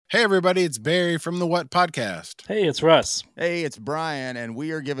Hey, everybody, it's Barry from the What Podcast. Hey, it's Russ. Hey, it's Brian, and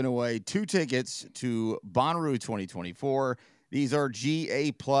we are giving away 2 tickets to Bonnaroo 2024. These are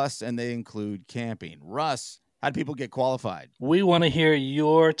GA+, and they include camping. Russ, how do people get qualified? We want to hear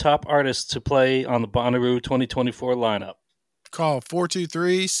your top artists to play on the Bonnaroo 2024 lineup. Call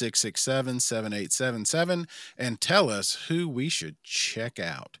 423-667-7877 and tell us who we should check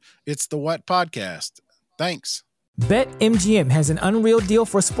out. It's the What Podcast. Thanks. BetMGM has an unreal deal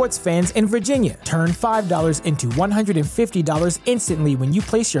for sports fans in Virginia. Turn $5 into $150 instantly when you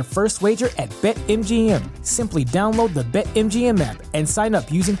place your first wager at BetMGM. Simply download the BetMGM app and sign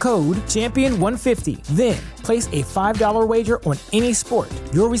up using code Champion150. Then, place a $5 wager on any sport.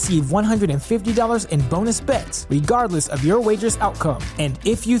 You'll receive $150 in bonus bets, regardless of your wager's outcome. And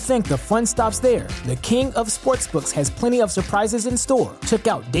if you think the fun stops there, the King of Sportsbooks has plenty of surprises in store. Check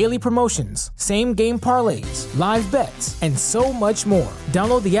out daily promotions, same-game parlays, live bets, and so much more.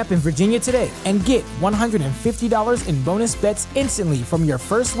 Download the app in Virginia today and get $150 in bonus bets instantly from your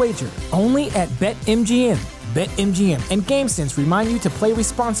first wager. Only at BetMGM. BetMGM and GameSense remind you to play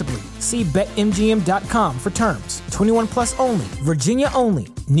responsibly. See BetMGM.com for terms. 21 plus only. Virginia only.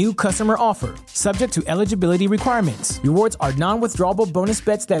 New customer offer. Subject to eligibility requirements. Rewards are non-withdrawable bonus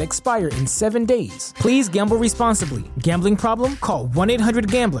bets that expire in 7 days. Please gamble responsibly. Gambling problem? Call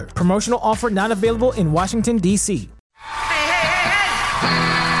 1-800-GAMBLER. Promotional offer not available in Washington, D.C. How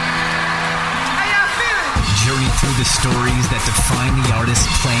y'all feeling? Journey through the stories that define the artists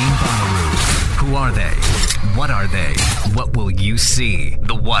playing Bonnaroo. Who are they? What are they? What will you see?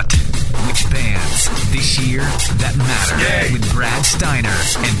 The what? Which bands this year that matter? Yay. With Brad Steiner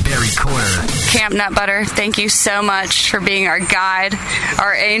and Barry Corder. Camp Nut Butter, thank you so much for being our guide,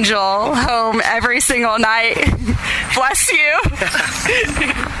 our angel home every single night. Bless you.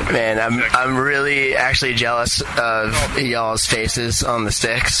 Man, I'm really actually jealous of y'all's faces on the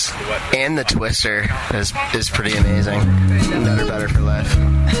sticks, and the twister is pretty amazing. Better, better for life.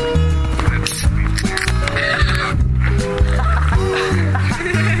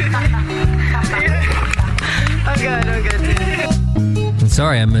 I'm good.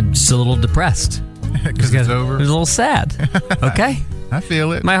 Sorry, I'm just a little depressed. Because it's over? It's a little sad. Okay? I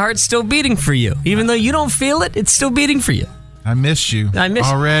feel it. My heart's still beating for you. Even though you don't feel it, it's still beating for you. I miss you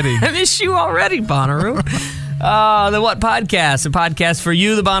already. I miss you already, Bonnaroo. The What Podcast? A podcast for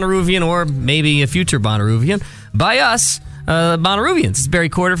you, the Bonnaroovian, or maybe a future Bonnaroovian, by us, Bonnaroovians. It's Barry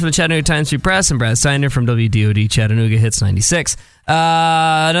Corder from the Chattanooga Times-Free Press and Brad Steiner from WDOD Chattanooga Hits 96.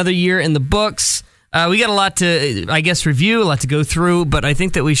 Another year in the books. We got a lot to, I guess, review, a lot to go through, but I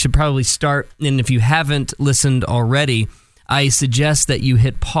think that we should probably start, and if you haven't listened already, I suggest that you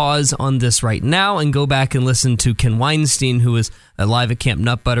hit pause on this right now and go back and listen to Ken Weinstein, who was live at Camp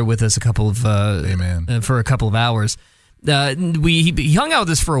Nut Butter with us for a couple of hours. He hung out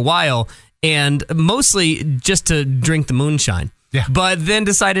with us for a while, and mostly just to drink the moonshine. Yeah. But then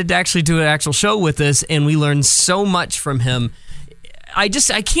decided to actually do an actual show with us, and we learned so much from him. I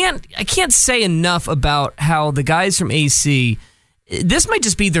can't say enough about how the guys from AC, this might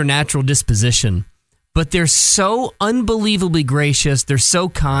just be their natural disposition, but they're so unbelievably gracious, they're so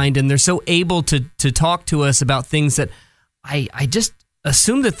kind, and they're so able to talk to us about things that I just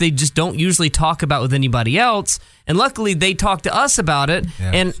assume that they just don't usually talk about with anybody else, and luckily they talk to us about it,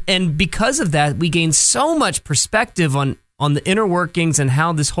 yes. and because of that, we gain so much perspective on the inner workings and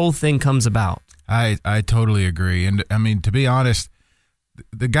how this whole thing comes about. I totally agree, and I mean, to be honest,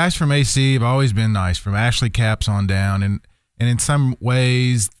 the guys from AC have always been nice, from Ashley Capps on down, and in some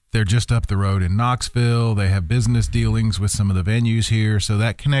ways, they're just up the road in Knoxville. They have business dealings with some of the venues here, so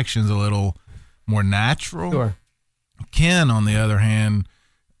that connection's a little more natural. Sure. Ken, on the other hand,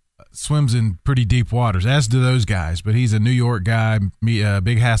 swims in pretty deep waters, as do those guys, but he's a New York guy,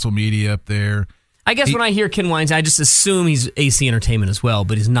 Big Hassle Media up there. I guess when I hear Ken Weinstein, I just assume he's AC Entertainment as well,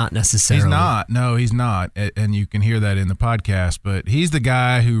 but he's not necessarily. He's not. No, he's not. And you can hear that in the podcast. But he's the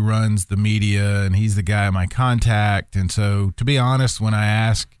guy who runs the media, and he's the guy my contact. And so, to be honest, when I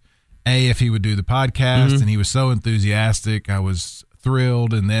asked if he would do the podcast, and he was so enthusiastic, I was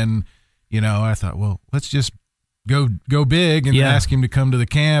thrilled. And then, I thought, well, let's just go big and ask him to come to the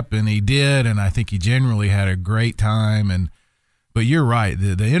camp. And he did, and I think he generally had a great time. But you're right.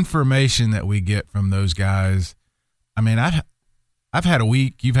 The information that we get from those guys, I mean, I've had a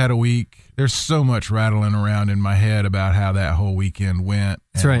week. You've had a week. There's so much rattling around in my head about how that whole weekend went.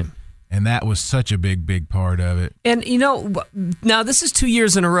 That's right. And that was such a big, big part of it. And, now this is 2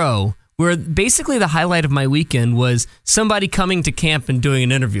 years in a row where basically the highlight of my weekend was somebody coming to camp and doing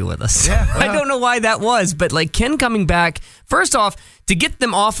an interview with us. Yeah, well, I don't know why that was, but like Ken coming back, first off, to get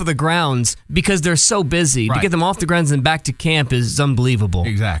them off of the grounds because they're so busy, to Right. get them off the grounds and back to camp is unbelievable.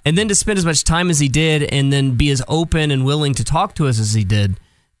 Exactly. And then to spend as much time as he did and then be as open and willing to talk to us as he did.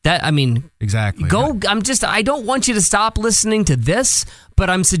 That, I mean, Exactly. I don't want you to stop listening to this, but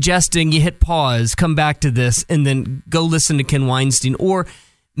I'm suggesting you hit pause, come back to this, and then go listen to Ken Weinstein, or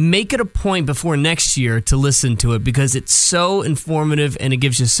make it a point before next year to listen to it because it's so informative and it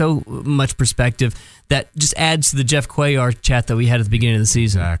gives you so much perspective that just adds to the Jeff Cuellar chat that we had at the beginning of the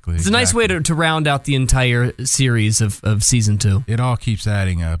season. Exactly. It's a nice way to round out the entire series of season 2. It all keeps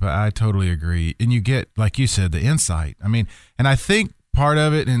adding up. I totally agree. And you get, like you said, the insight. I mean, and I think part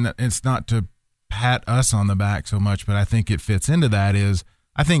of it, and it's not to pat us on the back so much, but I think it fits into that, is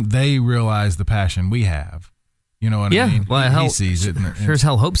I think they realize the passion we have. You know what I mean? Well, he sees it. Sure as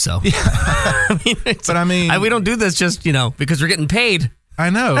hell hope so. Yeah. We don't do this just, because we're getting paid. I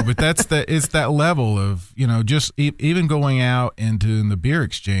know, but it's that level of, just even going out into the beer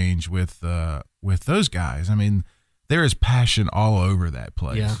exchange with those guys. I mean, there is passion all over that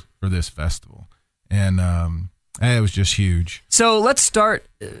place for this festival. And it was just huge. So let's start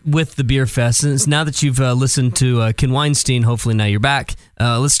with the Beer Fest. Since now that you've listened to Ken Weinstein, hopefully now you're back.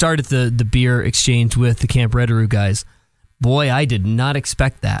 Let's start at the beer exchange with the Camp Red-A-Roo guys. Boy, I did not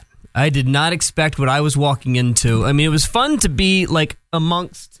expect that. I did not expect what I was walking into. I mean, it was fun to be like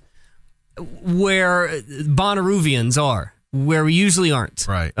amongst where Bonnaroovians are, where we usually aren't.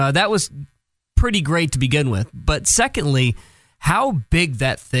 Right. That was pretty great to begin with. But secondly, how big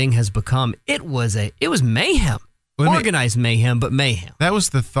that thing has become. It was mayhem. Organized mayhem, but mayhem. That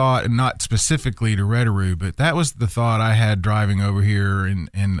was the thought, and not specifically to Red-A-Roo, but that was the thought I had driving over here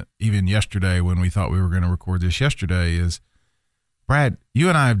and even yesterday when we thought we were going to record this yesterday is, Brad, you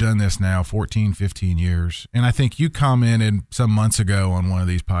and I have done this now 14, 15 years, and I think you commented some months ago on one of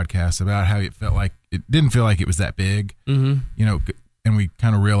these podcasts about how it didn't feel like it was that big, and we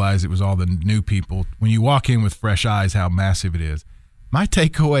kind of realized it was all the new people. When you walk in with fresh eyes, how massive it is. My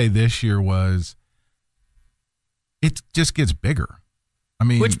takeaway this year was it just gets bigger. I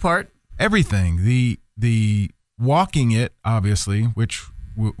mean, which part? Everything. The walking it, obviously, which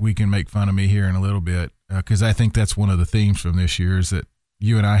we can make fun of me here in a little bit, because I think that's one of the themes from this year is that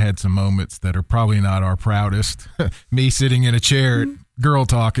you and I had some moments that are probably not our proudest. Me sitting in a chair at Girl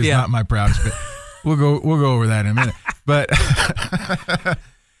Talk is not my proudest, but we'll go over that in a minute.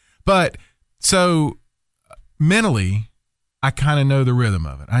 But so mentally, I kind of know the rhythm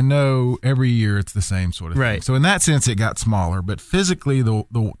of it. I know every year it's the same sort of thing. Right. So in that sense, it got smaller, but physically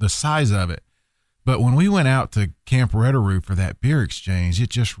the size of it. But when we went out to Camp Red-A-Roo for that beer exchange, it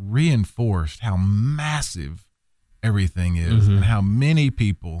just reinforced how massive everything is and how many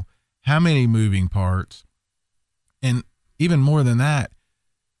people, how many moving parts. And even more than that,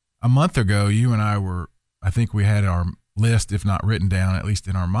 a month ago, you and I think we had our list, if not written down, at least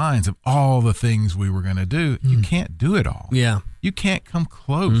in our minds, of all the things we were going to do. You can't do it all. Yeah. You can't come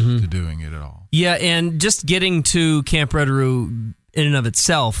close to doing it at all. Yeah, and just getting to Camp Red-A-Roo in and of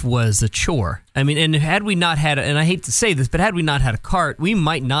itself was a chore. I mean, and had we not had, and I hate to say this, but had we not had a cart, we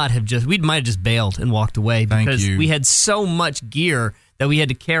might have just bailed and walked away because we had so much gear that we had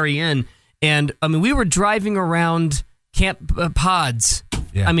to carry in. And I mean, we were driving around camp pods.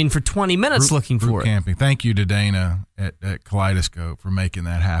 Yeah. I mean, for 20 minutes looking for it. Camping. Thank you to Dana at Kaleidoscope for making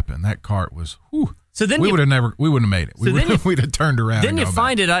that happen. That cart was, whew. So then we wouldn't have made it. We'd have turned around. Then you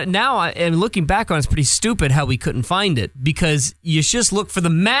find it. And looking back on it, it's pretty stupid how we couldn't find it because you just look for the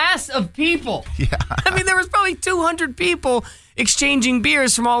mass of people. Yeah. I mean, there was probably 200 people exchanging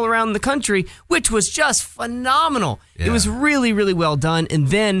beers from all around the country, which was just phenomenal. Yeah. It was really, really well done. And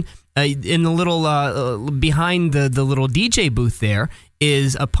then in the little behind the little DJ booth there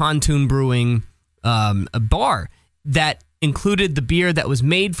is a Pontoon Brewing a bar that included the beer that was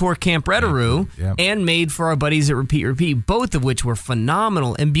made for Camp Red-A-Roo and made for our buddies at Repeat, both of which were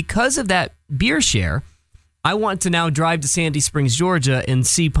phenomenal. And because of that beer share, I want to now drive to Sandy Springs, Georgia and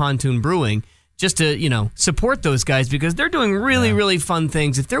see Pontoon Brewing just to, support those guys because they're doing really, really fun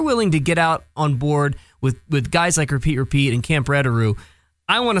things. If they're willing to get out on board with guys like Repeat and Camp Red-A-Roo,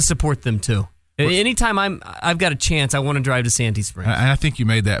 I want to support them too. Anytime I've got a chance, I want to drive to Sandy Springs. And I think you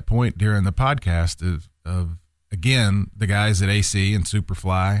made that point during the podcast of again, the guys at AC and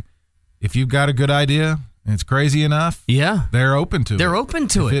Superfly, if you've got a good idea and it's crazy enough, they're open to it. They're open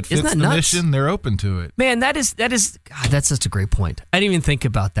to it. If it fits Isn't that the nuts? mission, they're open to it. Man, that's such a great point. I didn't even think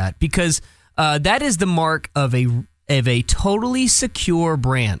about that because that is the mark of a totally secure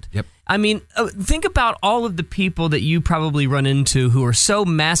brand. Yep. I mean, think about all of the people that you probably run into who are so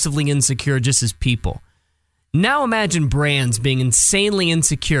massively insecure just as people. Now imagine brands being insanely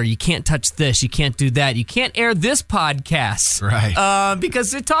insecure. You can't touch this. You can't do that. You can't air this podcast. Right.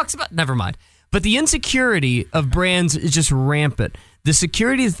 Because it talks about... Never mind. But the insecurity of brands is just rampant. The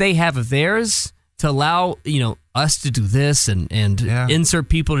security that they have of theirs to allow, us to do this and insert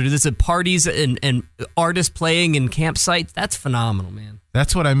people to do this at parties and artists playing in campsites, that's phenomenal, man.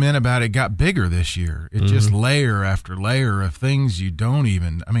 That's what I meant about it got bigger this year. It just layer after layer of things you don't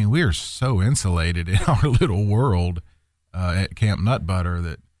even... I mean, we are so insulated in our little world at Camp Nut Butter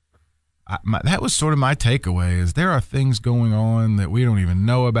that that was sort of my takeaway is there are things going on that we don't even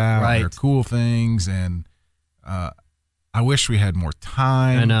know about. Right. They're cool things, and I wish we had more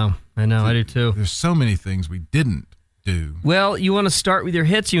time. I know. I do too. There's so many things we didn't do. Well, you want to start with your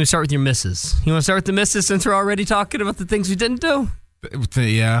hits, or you want to start with your misses? You want to start with the misses since we're already talking about the things we didn't do?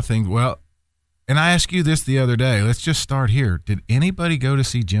 Yeah, I think, well, and I asked you this the other day. Let's just start here. Did anybody go to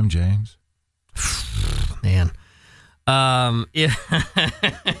see Jim James? Man.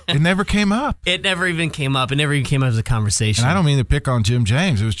 It never came up. It never even came up. It never even came up as a conversation. And I don't mean to pick on Jim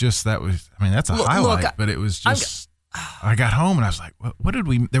James. It was just that's a highlight, but it was just... I got home and I was like, what did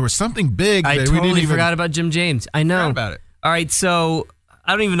we... There was something big that we didn't even... I totally forgot about Jim James. I know. Forgot about it. All right, so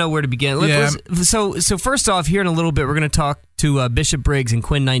I don't even know where to begin. So first off, here in a little bit, we're going to talk to Bishop Briggs and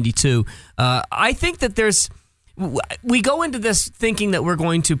Quinn 92. I think that we go into this thinking that we're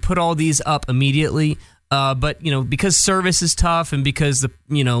going to put all these up immediately, but because service is tough and because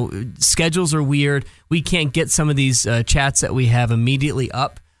the schedules are weird, we can't get some of these chats that we have immediately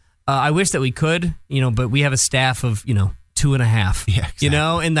up. I wish that we could, but we have a staff of 2.5. Yeah, exactly.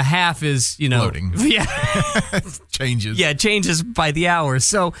 And the half is floating. Yeah, changes. Yeah, changes by the hour.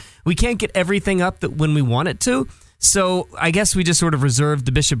 So we can't get everything up that when we want it to. So I guess we just sort of reserved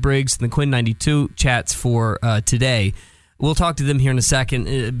the Bishop Briggs and the Quinn 92 chats for today. We'll talk to them here in a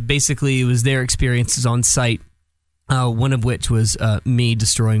second. Basically, it was their experiences on site. One of which was me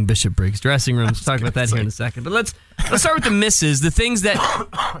destroying Bishop Briggs' dressing room. We'll talk about that here in a second. But let's start with the misses, the things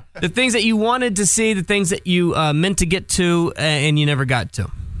that you wanted to see, the things that you meant to get to and you never got to.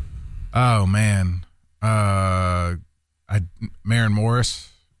 Oh man, Maren Morris.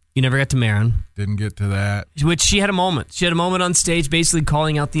 You never got to Maren. Didn't get to that. Which she had a moment. She had a moment on stage, basically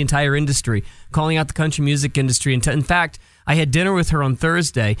calling out the entire industry, calling out the country music industry. And in fact, I had dinner with her on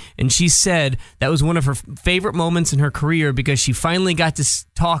Thursday, and she said that was one of her favorite moments in her career because she finally got to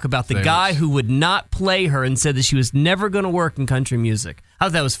talk about the guy who would not play her and said that she was never going to work in country music. I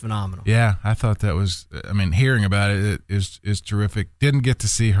thought that was phenomenal. Yeah, I thought that was, hearing about it is terrific. Didn't get to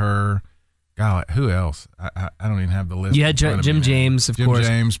see her. God, who else? I don't even have the list. You had Jim James, of course. Jim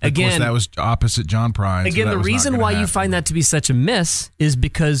James, again, that was opposite John Prine. Again, the reason why you find that to be such a miss is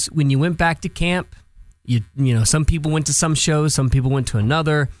because when you went back to camp, some people went to some shows, some people went to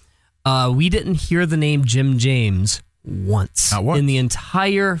another. We didn't hear the name Jim James once in the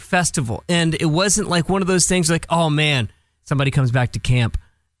entire festival. And it wasn't like one of those things like, oh man, somebody comes back to camp,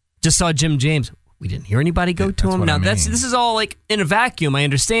 just saw Jim James. We didn't hear anybody go to him. Now this is all like in a vacuum. I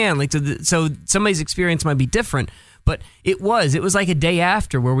understand. Like so somebody's experience might be different, but it was like a day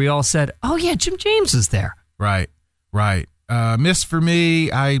after where we all said, "Oh yeah, Jim James is there." Right. Miss for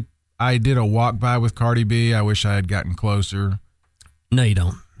me, I did a walk by with Cardi B. I wish I had gotten closer. No, you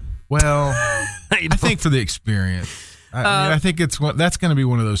don't. Well, I think for the experience, I think that's going to be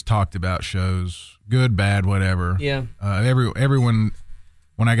one of those talked about shows. Good, bad, whatever. Yeah. Everyone.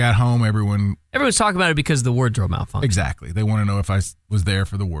 When I got home, everyone's talking about it because of the wardrobe malfunction. Exactly. They want to know if I was there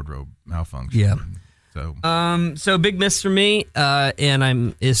for the wardrobe malfunction. Yeah. So big miss for me,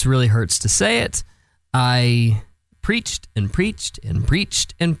 and it really hurts to say it. I preached and preached and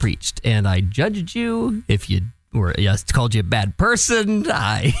preached and preached, and I judged you if you were. Yes, called you a bad person.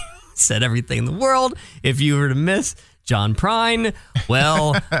 I said everything in the world. If you were to miss John Prine,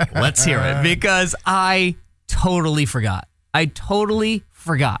 well, let's hear it because I totally forgot.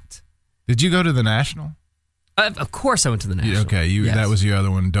 Did you go to the National? Of course I went to the National. Okay, yes. That was the other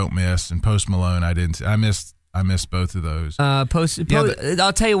one, Don't Miss, and Post Malone. I didn't. I missed both of those. I'll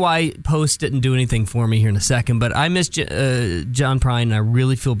tell you why Post didn't do anything for me here in a second, but I missed John Prine, and I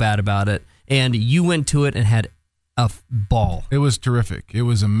really feel bad about it. And you went to it and had a ball. It was terrific. It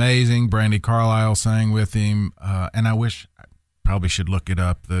was amazing. Brandy Carlisle sang with him, and I probably should look it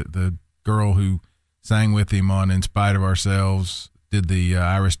up. The girl who sang with him on In Spite of Ourselves did the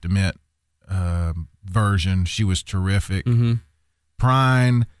Iris DeMent version. She was terrific. Mm-hmm.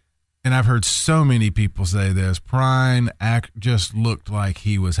 Prine, and I've heard so many people say this, Prine just looked like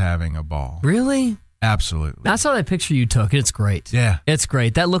he was having a ball. Really? Absolutely. I saw that picture you took. It's great. Yeah. It's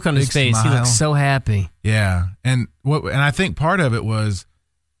great. That look on his face, smile. he looks so happy. Yeah. And I think part of it was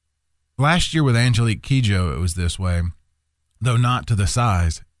last year with Angelique Kidjo, it was this way, though not to the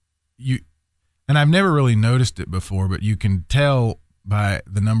size. And I've never really noticed it before, but you can tell by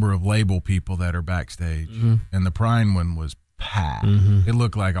the number of label people that are backstage. Mm-hmm. And the Prine one was packed. Mm-hmm. It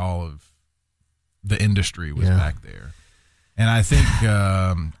looked like all of the industry was back there. And I think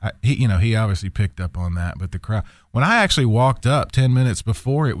he obviously picked up on that, but the crowd. When I actually walked up 10 minutes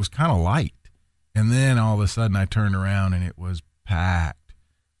before, it was kind of light, and then all of a sudden I turned around and it was packed.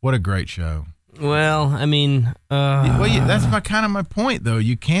 What a great show! Well, I mean, that's my point, though.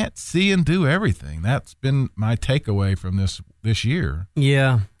 You can't see and do everything. That's been my takeaway from this year.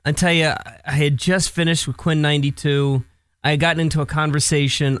 Yeah, I tell you, I had just finished with Quinn 92. I had gotten into a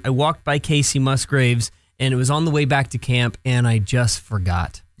conversation. I walked by Casey Musgraves. And it was on the way back to camp, and I just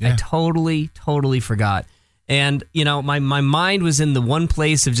forgot. Yeah. I totally forgot. And, my mind was in the one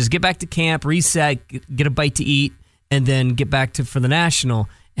place of just get back to camp, reset, get a bite to eat, and then get back for the National.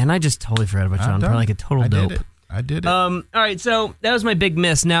 And I just totally forgot about John Prine, like a total dope. I did it. All right, so that was my big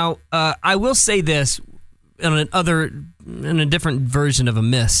miss. Now, I will say this in a different version of a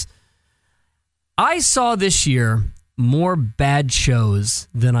miss. I saw this year more bad shows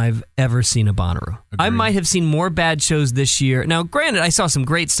than I've ever seen at Bonnaroo. I might have seen more bad shows this year. Now, granted, I saw some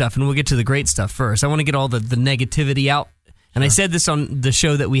great stuff, and we'll get to the great stuff first. I want to get all the negativity out. And I said this on the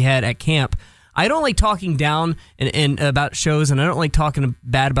show that we had at camp. I don't like talking down and about shows, and I don't like talking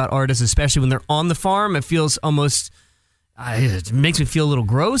bad about artists, especially when they're on the farm. It feels almost... it makes me feel a little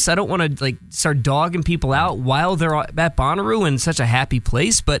gross. I don't want to start dogging people out while they're at Bonnaroo in such a happy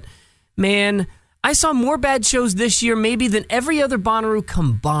place. But, man... I saw more bad shows this year maybe than every other Bonnaroo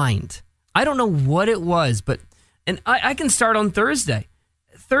combined. I don't know what it was, and I can start on Thursday.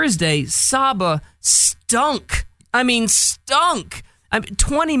 Thursday, Saba stunk. I mean, stunk.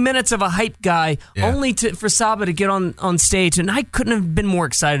 20 minutes of a hype guy only for Saba to get on stage, and I couldn't have been more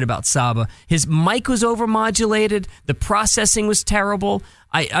excited about Saba. His mic was overmodulated. The processing was terrible.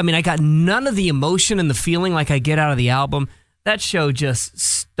 I mean, I got none of the emotion and the feeling like I get out of the album. That show just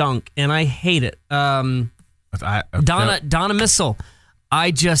stunk, and I hate it. Donna Missile, I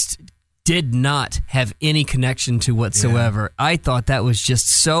just did not have any connection to whatsoever. Yeah. I thought that was just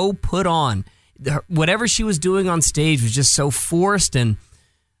so put on. Whatever she was doing on stage was just so forced, and,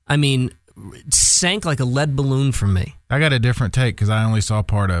 I mean, sank like a lead balloon for me. I got a different take because I only saw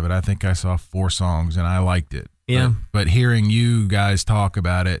part of it. I think I saw 4 songs, and I liked it. Yeah. But hearing you guys talk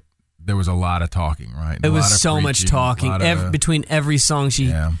about it, there was a lot of talking, right? It was so much talking. Between every song,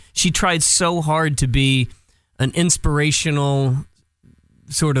 she tried so hard to be an inspirational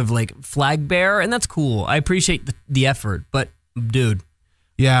sort of flag bearer, and that's cool. I appreciate the effort, but dude,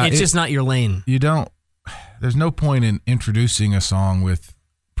 it's just not your lane. There's no point in introducing a song with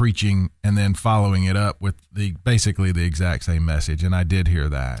preaching and then following it up with basically the exact same message, and I did hear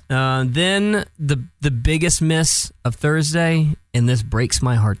that. Then the biggest miss of Thursday, and this breaks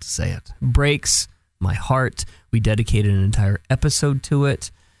my heart to say it. Breaks my heart. We dedicated an entire episode to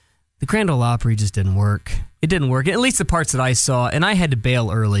it. The Grand Ole Opry just didn't work. It didn't work, at least the parts that I saw, and I had to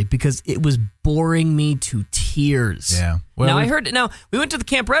bail early because it was boring me to tears. Yeah. Well, we went to the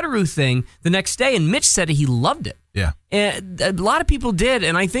Camp Red-A-Roo thing the next day, and Mitch said he loved it. Yeah. And a lot of people did,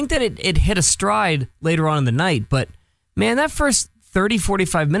 and I think that it hit a stride later on in the night, but, man, that first 30,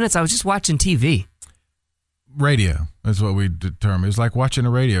 45 minutes, I was just watching TV. Radio is what we determined. It was like watching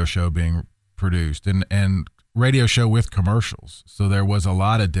a radio show being produced, and radio show with commercials. So there was a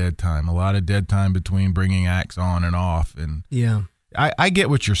lot of dead time between bringing acts on and off. And yeah, I get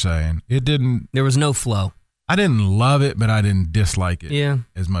what you're saying. There was no flow. I didn't love it, but I didn't dislike it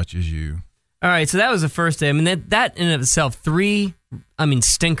as much as you. All right, so that was the first day. I mean, that in and of itself, 3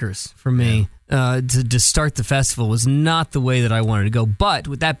 stinkers for me to start the festival was not the way that I wanted to go. But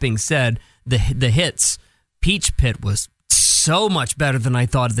with that being said, the hits, Peach Pit was so much better than I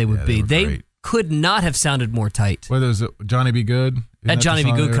thought they would be. They could not have sounded more tight. Whether it was Johnny B. Good? That Johnny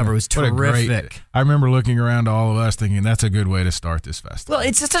B. Good cover was terrific. I remember looking around to all of us thinking that's a good way to start this festival. Well,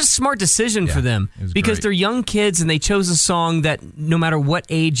 it's just a smart decision for them because they're young kids and they chose a song that no matter what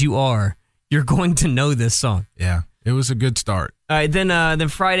age you are, you're going to know this song. Yeah, it was a good start. All right, then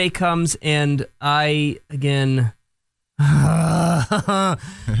Friday comes and I love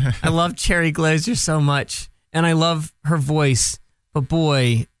Cherry Glazer so much and I love her voice, but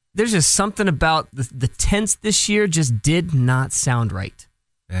boy, there's just something about the tents this year just did not sound right.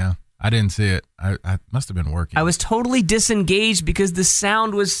 Yeah, I didn't see it. I must have been working. I was totally disengaged because the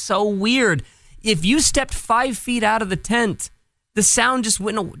sound was so weird. If you stepped 5 feet out of the tent, the sound just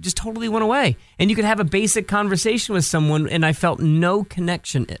totally went away. And you could have a basic conversation with someone, and I felt no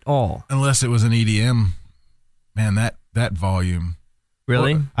connection at all. Unless it was an EDM. Man, that volume.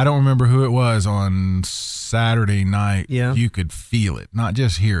 Really? Well, I don't remember who it was on Saturday night. Yeah. You could feel it, not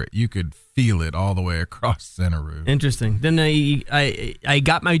just hear it. You could feel it all the way across Center Room. Interesting. Then I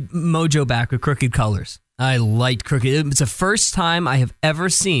got my mojo back with Crooked Colors. I liked Crooked. It's the first time I have ever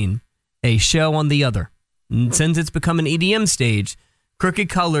seen a show on the other. And since it's become an EDM stage, Crooked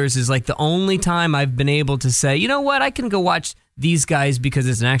Colors is like the only time I've been able to say, you know what, I can go watch these guys because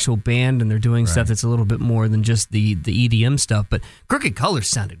it's an actual band and they're doing stuff that's a little bit more than just the EDM stuff. But Crooked Colors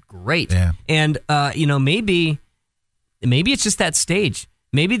sounded great. Yeah. And, maybe it's just that stage.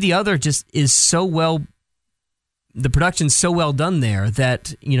 Maybe the other just is so well, the production's so well done there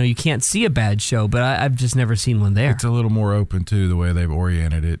that, you can't see a bad show, but I've just never seen one there. It's a little more open, too, the way they've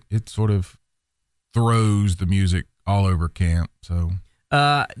oriented it. It sort of throws the music all over camp, so...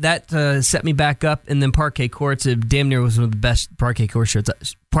 That set me back up, and then Parquet Courts. It damn near was one of the best Parquet Court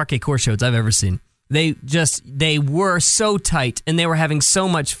shows I've ever seen. They were so tight, and they were having so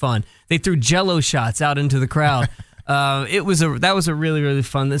much fun. They threw Jello shots out into the crowd. That was a really, really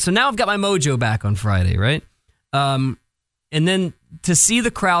fun. So now I've got my mojo back on Friday, right? And then to see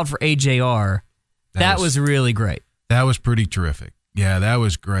the crowd for AJR, that was really great. That was pretty terrific. Yeah, that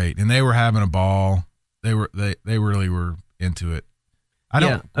was great, and they were having a ball. They really were into it.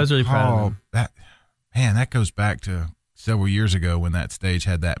 I was really proud of them. That. Man, that goes back to several years ago when that stage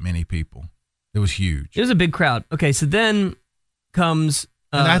had that many people. It was huge. It was a big crowd. Okay, so then comes...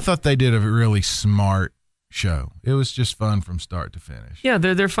 and I thought they did a really smart show. It was just fun from start to finish. Yeah,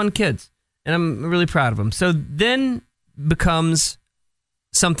 they're fun kids, and I'm really proud of them. So then becomes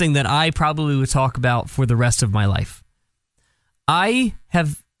something that I probably would talk about for the rest of my life. I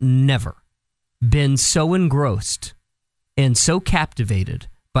have never been so engrossed and so captivated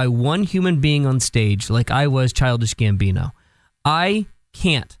by one human being on stage like I was Childish Gambino. I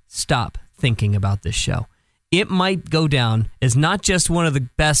can't stop thinking about this show. It might go down as not just one of the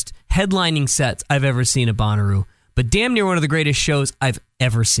best headlining sets I've ever seen at Bonnaroo, but damn near one of the greatest shows I've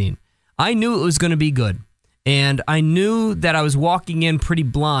ever seen. I knew it was going to be good, and I knew that I was walking in pretty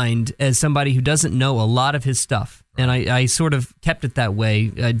blind as somebody who doesn't know a lot of his stuff, and I sort of kept it that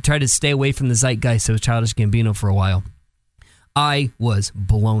way. I tried to stay away from the zeitgeist of Childish Gambino for a while. I was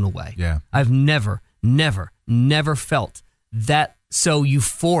blown away. Yeah. I've never felt that so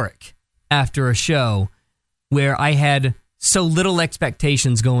euphoric after a show where I had so little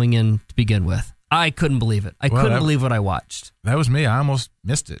expectations going in to begin with. I couldn't believe it. I couldn't believe what I watched. That was me. I almost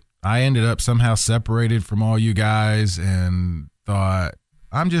missed it. I ended up somehow separated from all you guys and thought,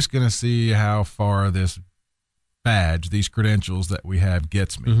 I'm just going to see how far this badge, these credentials that we have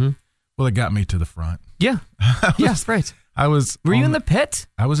gets me. Mm-hmm. Well, it got me to the front. Yeah. Right. Were you in the pit?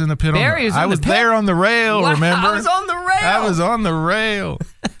 I was in the pit. Barry was in the pit? I was there on the rail, Wow, remember? I was on the rail. I was on the rail.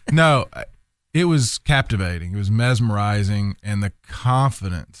 No, it was captivating. It was mesmerizing, and the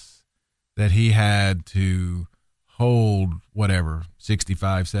confidence that he had to hold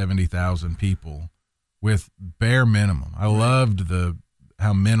 65, 70,000 people with bare minimum. I loved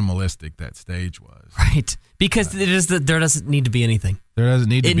how minimalistic that stage was. Right. Because there doesn't need to be anything. There doesn't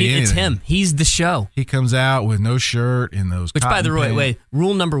need to be anything. It's him. He's the show. He comes out with no shirt in those Which, by the pants. way,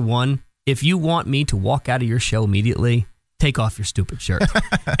 rule number 1, if you want me to walk out of your show immediately, take off your stupid shirt.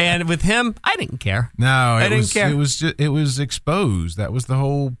 And with him, I didn't care. No, I didn't care. It was exposed. That was the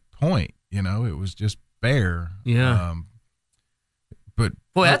whole point. It was just bare. Yeah. But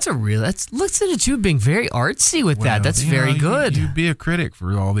boy, listen at you being very artsy with that. That's very good. You be a critic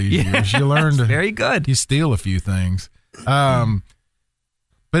for all these years. You learn to very good. You steal a few things.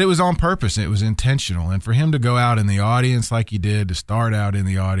 But it was on purpose. It was intentional. And for him to go out in the audience like he did, to start out in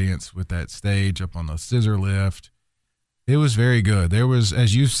the audience with that stage up on the scissor lift, it was very good. There was,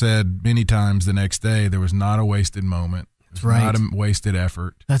 as you said many times the next day, there was not a wasted moment. That's right. Not a wasted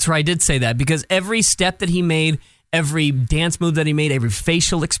effort. That's right. I did say that because every step that he made, every dance move that he made, every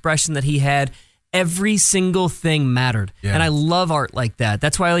facial expression that he had, every single thing mattered. Yeah. And I love art like that.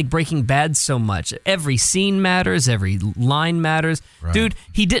 That's why I like Breaking Bad so much. Every scene matters, every line matters. Right. Dude,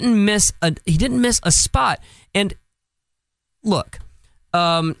 he didn't miss a spot. And look,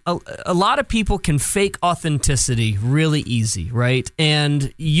 a lot of people can fake authenticity really easy, right?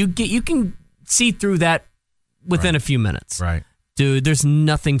 And you can see through that within a few minutes. Right. Dude, there's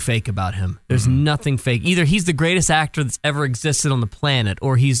nothing fake about him. There's nothing fake. Either he's the greatest actor that's ever existed on the planet,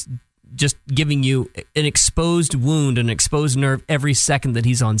 or he's just giving you an exposed wound, an exposed nerve every second that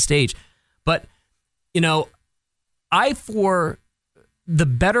he's on stage. But, for the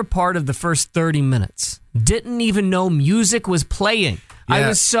better part of the first 30 minutes. Didn't even know music was playing. Yeah. I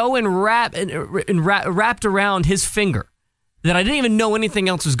was so wrapped around his finger that I didn't even know anything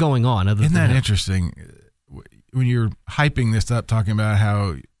else was going on. Isn't that interesting? When you're hyping this up, talking about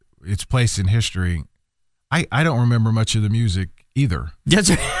how it's placed in history, I don't remember much of the music either. Yes,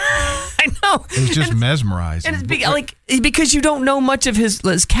 I know. It was just mesmerizing. And it's because you don't know much of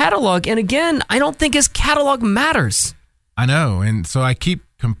his catalog. And again, I don't think his catalog matters. I know. And so I keep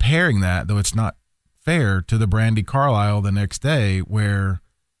comparing that, though it's not fair, to the Brandi Carlile the next day, where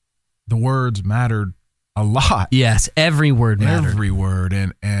the words mattered a lot. Yes, every word mattered. Every word.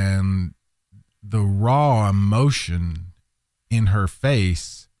 And the raw emotion in her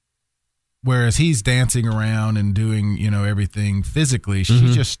face, whereas he's dancing around and doing, everything physically,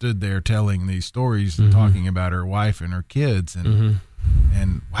 she just stood there telling these stories and talking about her wife and her kids, and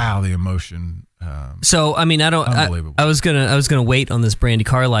wow, the emotion. So I mean, unbelievable. I was gonna wait on this Brandi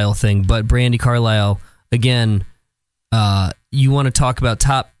Carlile thing, but Brandi Carlile again. You want to talk about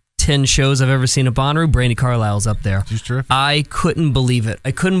top 10 shows I've ever seen at Bonnaroo? Brandi Carlile's up there. She's terrific. I couldn't believe it.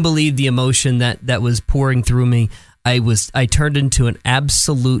 I couldn't believe the emotion that was pouring through me. I turned into an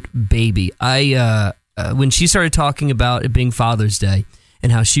absolute baby. When she started talking about it being Father's Day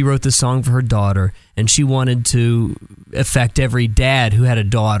and how she wrote this song for her daughter and she wanted to affect every dad who had a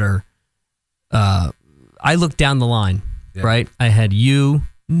daughter, I looked down the line, right? I had you,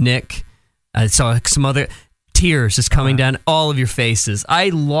 Nick, I saw some other tears just coming down all of your faces. I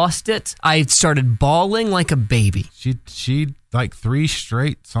lost it. I started bawling like a baby. She like 3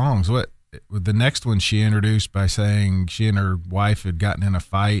 straight songs. The next one she introduced by saying she and her wife had gotten in a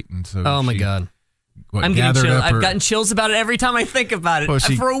fight, and so my God, I'm getting chills. I've gotten chills about it every time I think about it. Well,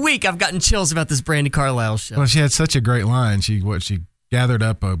 for a week, I've gotten chills about this Brandi Carlile show. Well, she had such a great line. She gathered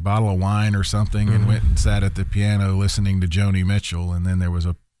up a bottle of wine or something and went and sat at the piano listening to Joni Mitchell, and then there was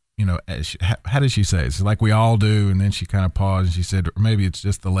how did she say it? It's like we all do, and then she kind of paused and she said, maybe it's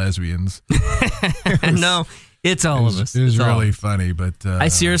just the lesbians. No. It's all of us. It was really funny, but I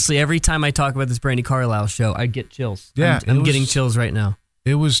seriously, every time I talk about this Brandi Carlile show, I get chills. Yeah, I'm getting chills right now.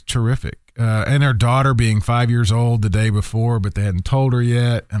 It was terrific. And her daughter being 5 years old the day before, but they hadn't told her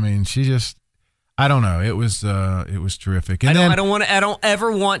yet. I mean, I don't know. It was terrific. And I don't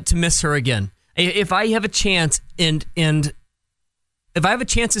ever want to miss her again. If I have a chance and if I have a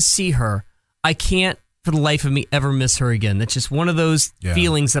chance to see her, I can't for the life of me ever miss her again. That's just one of those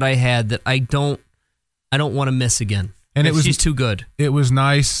feelings that I had that I don't want to miss again. And she's too good. It was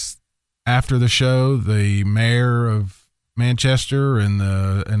nice after the show. The mayor of Manchester and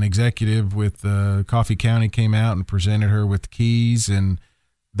an executive with Coffee County came out and presented her with keys, and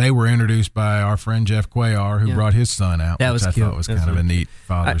they were introduced by our friend Jeff Cuellar, who brought his son out. That was I cute. thought was kind of a neat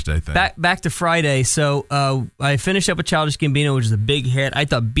Father's Day thing. Back to Friday. So I finished up with Childish Gambino, which is a big hit. I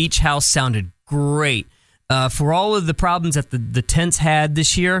thought Beach House sounded great. For all of the problems that the tents had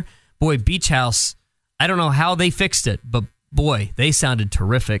this year, boy, Beach House, I don't know how they fixed it, but boy, they sounded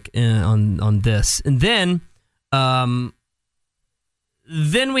terrific on this. And then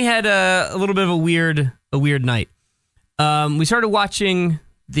we had a little bit of a weird night. We started watching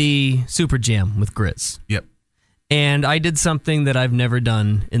the Super Jam with Grizz. Yep. And I did something that I've never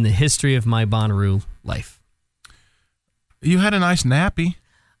done in the history of my Bonnaroo life. You had a nice nappy.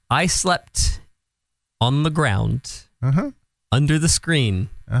 I slept on the ground under the screen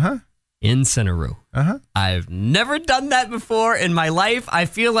in Centeroo. I've never done that before in my life. I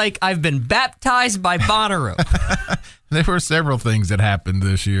feel like I've been baptized by Bonnaroo. There were several things that happened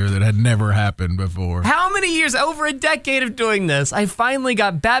this year that had never happened before. How many years, over a decade of doing this, I finally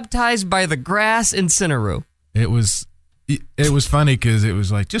got baptized by the grass in Centeroo. It was funny because it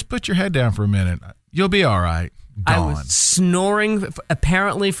was like, just put your head down for a minute. You'll be all right. Gone. I was snoring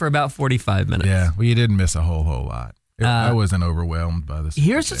apparently for about 45 minutes. Yeah, well, you didn't miss a whole lot. I wasn't overwhelmed by this.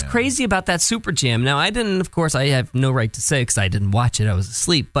 Here's what's crazy about that Super Jam. Now, I have no right to say because I didn't watch it. I was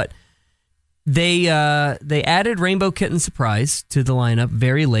asleep. But they added Rainbow Kitten Surprise to the lineup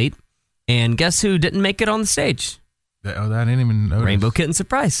very late. And guess who didn't make it on the stage? I didn't even notice. Rainbow Kitten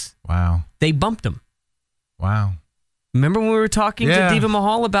Surprise. Wow. They bumped him. Wow. Remember when we were talking to Diva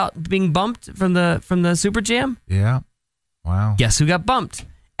Mahal about being bumped from the Super Jam? Yeah. Wow. Guess who got bumped?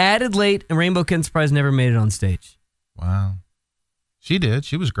 Added late, and Rainbow Kitten Surprise never made it on stage. Wow. She did.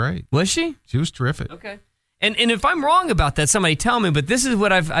 She was great. Was she? She was terrific. Okay. And if I'm wrong about that, somebody tell me, but this is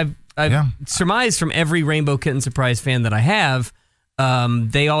what I've surmised from every Rainbow Kitten Surprise fan that I have.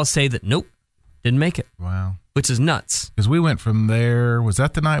 They all say that, nope, didn't make it. Wow. Which is nuts. Because we went from there, was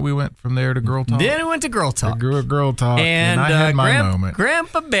that the night we went from there to Girl Talk? Then we went to Girl Talk. Girl Talk, and I had my moment.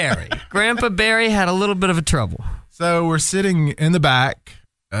 Grandpa Barry. Grandpa Barry had a little bit of a trouble. So we're sitting in the back,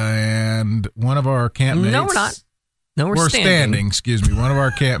 and one of our campmates. No, we're not. No, we're standing. Excuse me. One of our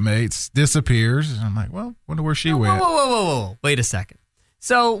campmates disappears. And I'm like, well, wonder where she went. Whoa. Wait a second.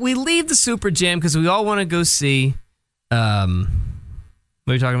 So we leave the Super Jam because we all want to go see. What are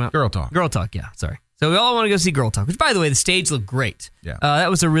you talking about? Girl Talk. Girl Talk, yeah. Sorry. So we all want to go see Girl Talk, which, by the way, the stage looked great. Yeah. That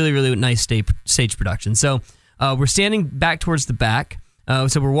was a really, really nice stage production. So we're standing back towards the back.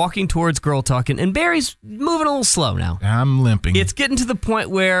 So we're walking towards Girl Talk, and Barry's moving a little slow now. I'm limping. It's getting to the point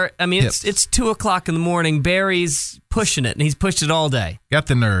where, I mean, it's 2 o'clock in the morning. Barry's pushing it, and he's pushed it all day. Got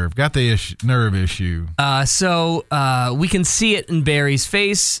the nerve. Got the nerve issue. So we can see it in Barry's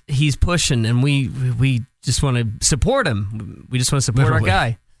face. He's pushing, and we just want to support him. We just want to support our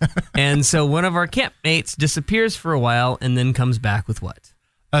guy. And so one of our campmates disappears for a while and then comes back with what?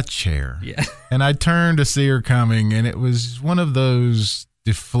 A chair. Yeah. And I turned to see her coming, and it was one of those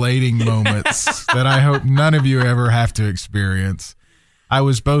deflating moments that I hope none of you ever have to experience. I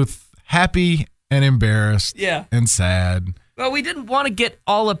was both happy and embarrassed and sad. Well, we didn't want to get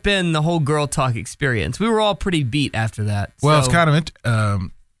all up in the whole Girl Talk experience. We were all pretty beat after that. Well, it's kind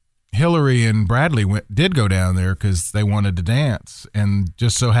of Hillary and Bradley did go down there because they wanted to dance, and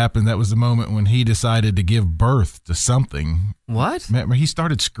just so happened that was the moment when he decided to give birth to something. What? Remember, he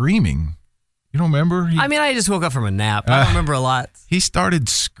started screaming. You don't remember? I just woke up from a nap. I don't remember a lot. He started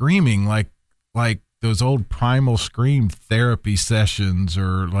screaming like those old Primal Scream therapy sessions,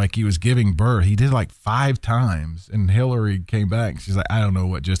 or like he was giving birth. He did like 5 times, and Hillary came back. She's like, I don't know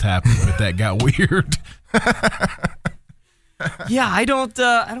what just happened, but that got weird. Yeah, I don't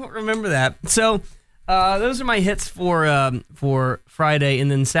remember that. So those are my hits for Friday, and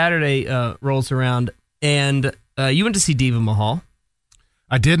then Saturday rolls around, and you went to see Diva Mahal.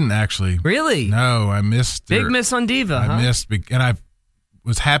 I didn't actually. Really? No, I missed. Big miss on Diva. I missed, and I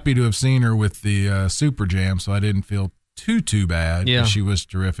was happy to have seen her with the Super Jam, so I didn't feel too bad. Yeah, she was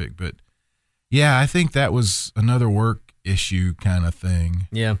terrific. But yeah, I think that was another work issue kind of thing.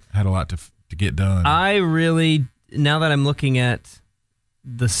 Yeah, had a lot to get done. I really. Now that I'm looking at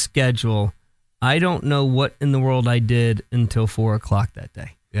the schedule, I don't know what in the world I did until 4 o'clock that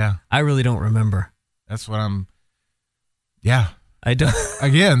day. Yeah. I really don't remember. That's what yeah. I don't.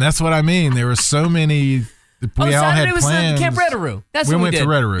 Again, that's what I mean. There were so many. We all had was plans. Camp Red-A-Roo. That's we what we went did. to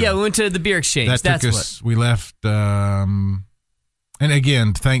Red-A-Roo. Yeah, we went to the beer exchange. That took us. We left, and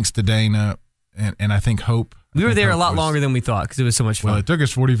again, thanks to Dana and I think Hope. We were there a lot longer than we thought because it was so much fun. Well, it took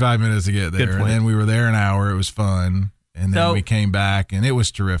us 45 minutes to get there, and then we were there an hour. It was fun, and then we came back, and it was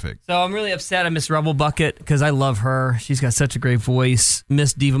terrific. So I'm really upset I missed Rebel Bucket because I love her. She's got such a great voice.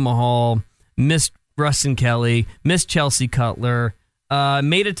 Miss Diva Mahal, Miss Rustin Kelly, Miss Chelsea Cutler.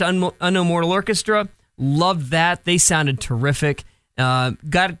 Made it to Unknown Mortal Orchestra. Loved that. They sounded terrific.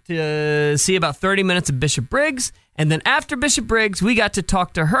 Got to see about 30 minutes of Bishop Briggs, and then after Bishop Briggs, we got to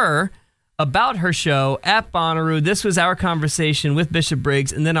talk to her about her show at Bonnaroo. This was our conversation with Bishop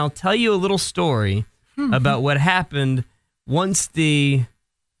Briggs, and then I'll tell you a little story about what happened once this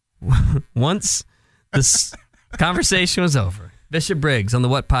conversation was over. Bishop Briggs on the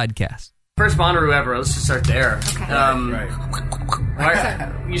What Podcast. First Bonnaroo ever. Let's just start there. Okay.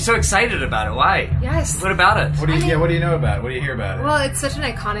 Why, you're so excited about it. Why? Yes. What about it? What do you know about it? What do you hear about it? Well, it's such an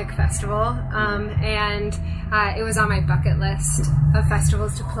iconic festival, and it was on my bucket list of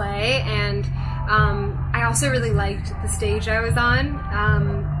festivals to play, and I also really liked the stage I was on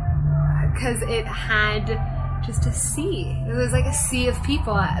because it had just a sea. It was like a sea of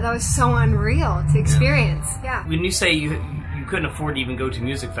people. That was so unreal to experience. Yeah. When you say you couldn't afford to even go to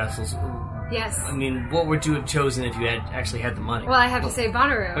music festivals, yes. I mean, what would you have chosen if you had actually had the money? Well, I have to say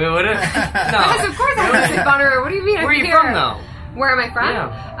Bonnaroo. Wait, what? No. Yes, of course I have to say Bonnaroo. What do you mean? Where are you from, though? Where am I from?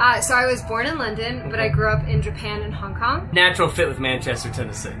 Yeah. So I was born in London, but I grew up in Japan and Hong Kong. Natural fit with Manchester,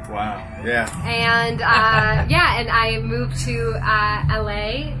 Tennessee. Wow. Yeah. And and I moved to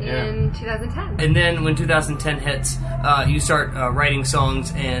LA in 2010. And then when 2010 hits, you start writing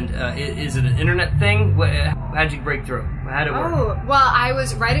songs, and is it an internet thing? How did you break through? How did it work? Oh, well, I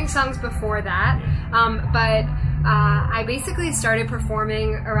was writing songs before that, but I basically started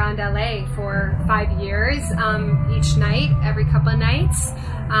performing around LA for 5 years, each night, every couple of nights.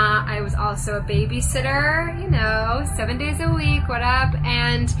 I was also a babysitter, 7 days a week, what up?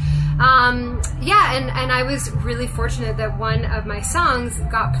 And and I was really fortunate that one of my songs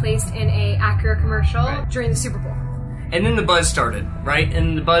got placed in a Acura commercial during the Super Bowl. And then the buzz started, right?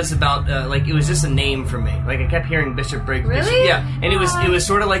 And the buzz about it was just a name for me. Like I kept hearing Bishop Briggs. Really? Yeah, and it was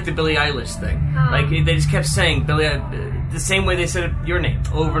sort of like the Billie Eilish thing. Like they just kept saying Billie, the same way they said your name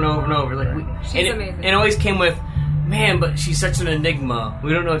over and over and over. Like she's amazing. And it always came with man, but she's such an enigma.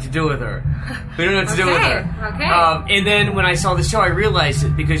 We don't know what to do with her. We don't know what to do with her. Okay. And then when I saw the show, I realized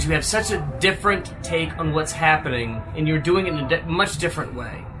it because you have such a different take on what's happening, and you're doing it in a much different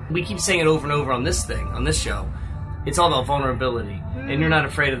way. We keep saying it over and over on this show. It's all about vulnerability, and you're not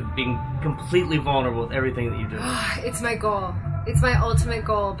afraid of being completely vulnerable with everything that you do. It's my goal. It's my ultimate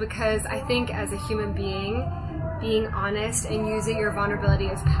goal, because I think as a human being honest and using your vulnerability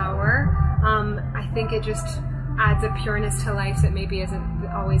as power, I think it just adds a pureness to life that maybe isn't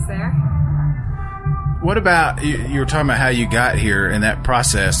always there. What about, you were talking about how you got here and that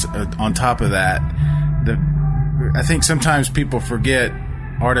process. On top of that, I think sometimes people forget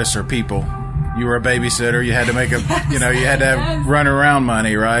artists are people. You were a babysitter. You had to make you had to have run around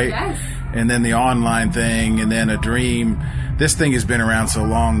money, right? Yes. And then the online thing, and then a dream. This thing has been around so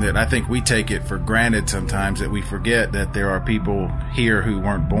long that I think we take it for granted sometimes, that we forget that there are people here who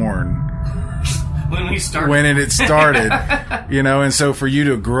weren't born when it started. And so for you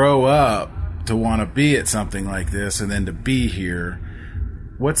to grow up to want to be at something like this and then to be here,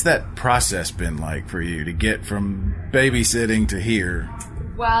 what's that process been like for you to get from babysitting to here?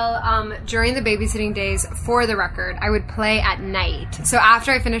 Well, during the babysitting days, for the record, I would play at night. So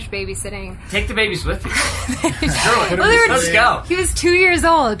after I finished babysitting... Take the babies with you. Let's go. He was 2 years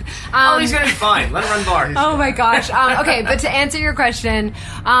old. He's going to be fine. Let him run bar. Oh, my gosh. Okay, but to answer your question,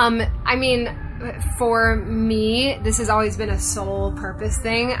 I mean... For me, this has always been a sole purpose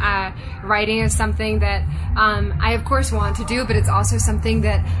thing. Writing is something that I, of course, want to do, but it's also something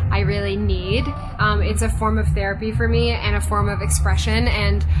that I really need. It's a form of therapy for me and a form of expression,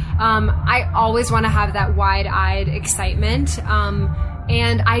 and I always want to have that wide-eyed excitement.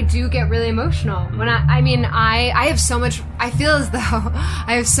 And I do get really emotional when I have so much. I feel as though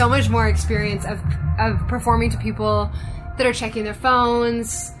I have so much more experience of performing to people that are checking their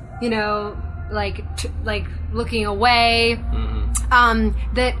phones, like looking away,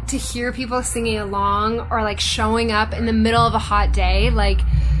 that to hear people singing along or like showing up in the middle of a hot day,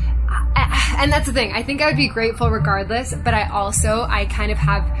 and that's the thing. I think I would be grateful regardless, but I kind of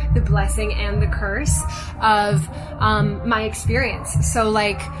have the blessing and the curse of my experience. So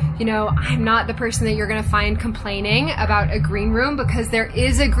I'm not the person that you're going to find complaining about a green room, because there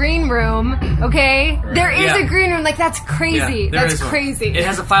is a green room, okay? Right. There is a green room. That's crazy. Yeah, that's crazy. It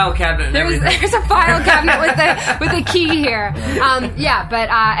has a file cabinet and everything. There's a file cabinet with a key here.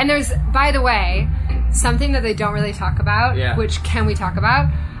 And there's, by the way, something that they don't really talk about, which can we talk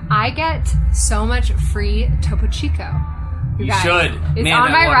about? I get so much free Topo Chico. You should. It's on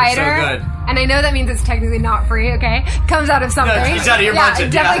my rider, and I know that means it's technically not free. Okay, comes out of something. No, it's out of your budget.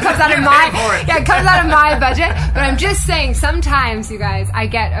 It definitely comes out of my. It comes out of my budget. But I'm just saying, sometimes you guys, I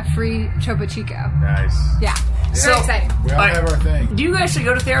get a free Topo Chico. Nice. Yeah. Very exciting. We all have our thing. Do you actually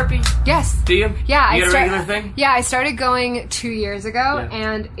go to therapy? Yes. Do you? Yeah. You got a regular thing? Yeah, I started going 2 years ago,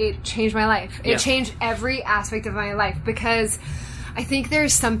 and it changed my life. It changed every aspect of my life, because I think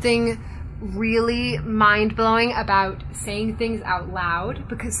there's something really mind-blowing about saying things out loud,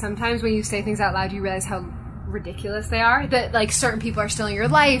 because sometimes when you say things out loud, you realize how ridiculous they are, that certain people are still in your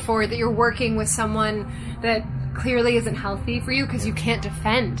life, or that you're working with someone that clearly isn't healthy for you, because you can't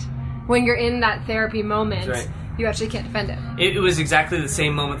defend when you're in that therapy moment. That's right. You actually can't defend it. It was exactly the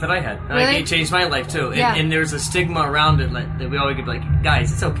same moment that I had. Really? It changed my life too. Yeah. And there's a stigma around it that we always could be like,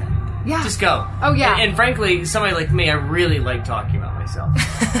 guys, it's okay. Yeah. Just go. Oh, yeah. And frankly, somebody like me, I really like talking about myself.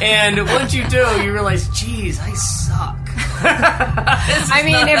 And once you do, you realize, geez, I suck. I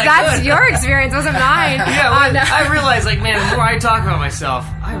mean, if that's your experience, wasn't mine. Yeah, I realize, man, the more I talk about myself,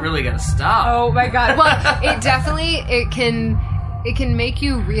 I really got to stop. Oh, my God. Well, it definitely, it can make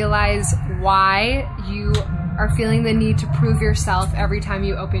you realize why you are feeling the need to prove yourself every time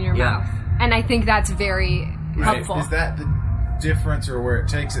you open your mouth. And I think that's very helpful. Is that the difference, or where it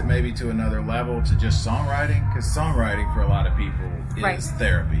takes it maybe to another level to just songwriting? Because songwriting for a lot of people is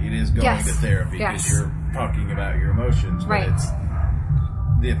therapy. It is going to therapy, because you're talking about your emotions, but it's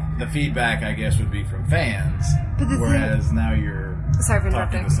the feedback, I guess, would be from fans, whereas now you're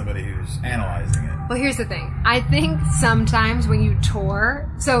talking to somebody who's analyzing it. Well, here's the thing. I think sometimes when you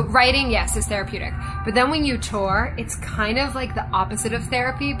tour, so writing, yes, is therapeutic, but then when you tour, it's kind of like the opposite of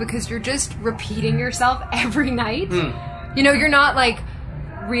therapy, because you're just repeating yourself every night. You're not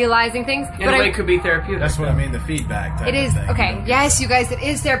realizing things. In a way, it could be therapeutic. That's what I mean, the feedback type it is, of thing. Okay, yes, you guys, it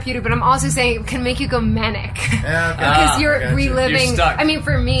is therapeutic, but I'm also saying it can make you go manic. Yeah, okay. Because you're reliving. You're stuck. I mean,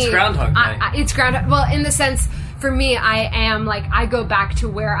 for me... It's Groundhog Day. It's Groundhog... Well, in the sense, for me, I am, I go back to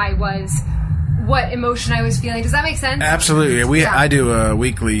where I was what emotion I was feeling. Does that make sense? Absolutely. I do a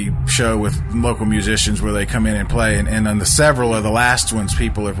weekly show with local musicians where they come in and play, and on several of the last ones,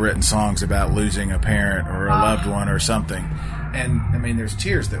 people have written songs about losing a parent or a loved one or something. And, I mean, there's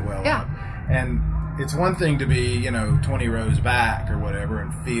tears that well up. And it's one thing to be, 20 rows back or whatever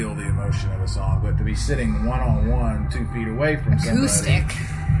and feel the emotion of a song, but to be sitting one-on-one, 2 feet away from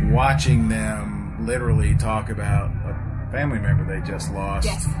somebody, watching them literally talk about a family member they just lost,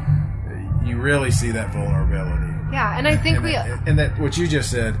 you really see that vulnerability. Yeah, and I think and that what you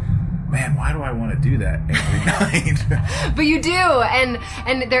just said, man, why do I want to do that every night? But you do, and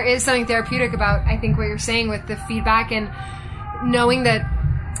there is something therapeutic about, I think, what you're saying with the feedback and knowing that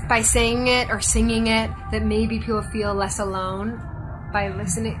by saying it or singing it, that maybe people feel less alone by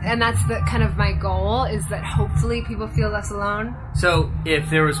listening. And that's the kind of my goal, is that hopefully people feel less alone. So if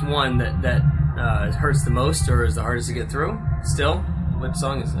there was one that hurts the most or is the hardest to get through, still, what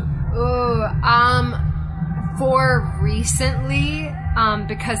song is it? Ooh, for recently,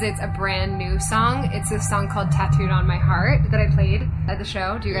 because it's a brand new song, it's a song called Tattooed on My Heart that I played at the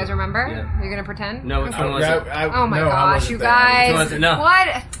show. Do you guys remember? Yeah. Are you going to pretend? No, which one was it? Oh my gosh, you guys. No.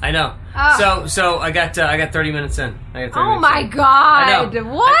 What? I know. So I got 30 minutes in. Oh my god!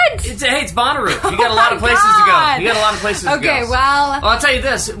 What? It's Bonnaroo. You got a lot of places to go. You got a lot of places to go. Okay, well, I'll tell you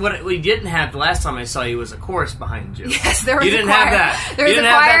this: what we didn't have the last time I saw you was a chorus behind you. Yes, there was. You didn't have that. You didn't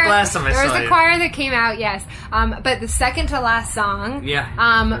have that last time I saw you. There was a choir that came out, yes. But the second to last song,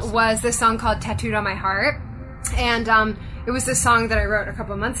 was the song called "Tattooed on My Heart," and it was a song that I wrote a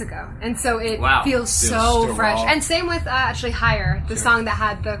couple of months ago, and so it feels so fresh. Raw. And same with actually "Higher," the song that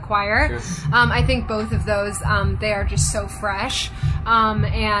had the choir. I think both of those they are just so fresh,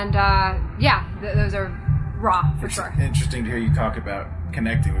 those are raw for sure. Interesting to hear you talk about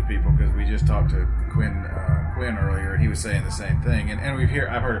connecting with people, because we just talked to Quinn earlier, and he was saying the same thing. And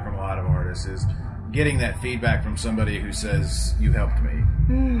I've heard it from a lot of artists, is getting that feedback from somebody who says, you helped me,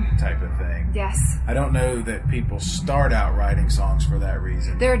 type of thing. Yes. I don't know that people start out writing songs for that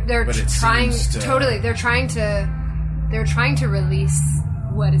reason. They're trying they're trying to release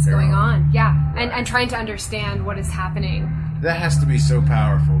what is going on. Yeah. Right. And trying to understand what is happening. That has to be so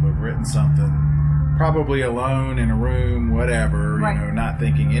powerful to have written something probably alone in a room, whatever, not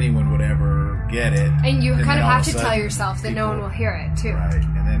thinking anyone would ever get it. And you kind of have to tell yourself that no one will hear it, too. Right.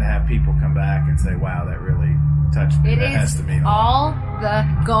 And then have people come back and say, wow, that really touched me. That has to mean all the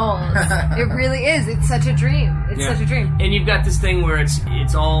goals. It really is. It's such a dream. It's such a dream. And you've got this thing where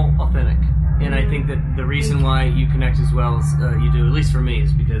it's all authentic. And I think that the reason why you connect as well as you do, at least for me,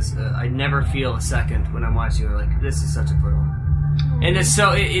 is because I never feel a second when I'm watching you like, this is such a put on. And it's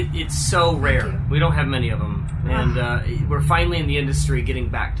so rare. We don't have many of them, and we're finally in the industry getting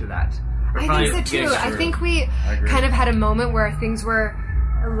back to that. I think so too. I think we kind of had a moment where things were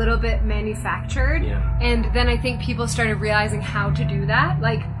a little bit manufactured, and then I think people started realizing how to do that.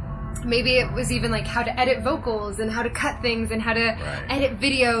 Like maybe it was even like how to edit vocals and how to cut things and how to edit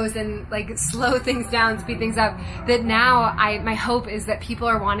videos and like slow things down, speed things up. That now my hope is that people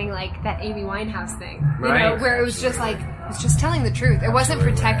are wanting like that Amy Winehouse thing, where it was just like, it's just telling the truth. It wasn't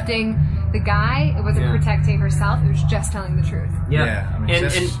protecting the guy. It wasn't protecting herself. It was just telling the truth. Yeah. I mean,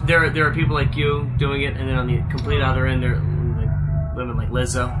 and there are people like you doing it, and then on the complete other end, they're like living like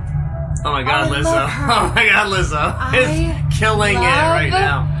Lizzo. Oh my God, Lizzo! Oh my God, Lizzo is killing it right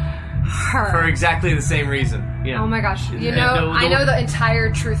now. Her. For exactly the same reason. Yeah. Oh my gosh. I know the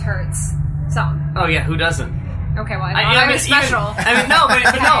entire Truth Hurts song. Oh yeah, who doesn't? Okay, well, I mean, special.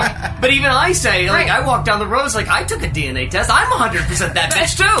 But even I say, like, I walk down the roads, like, I took a DNA test. I'm 100% that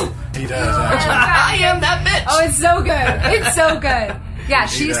bitch, too. He does, actually. I am that bitch. Oh, it's so good. It's so good. Yeah,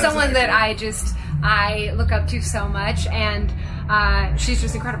 she's someone that I look up to so much, and she's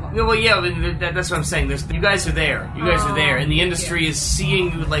just incredible. Well, yeah, that's what I'm saying. You guys are there. You guys are there, and the industry is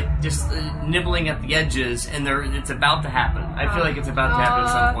seeing you, like, just nibbling at the edges, and it's about to happen. I feel like it's about to happen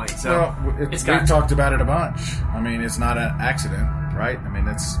at some point. So we've talked about it a bunch. I mean, it's not an accident, right? I mean,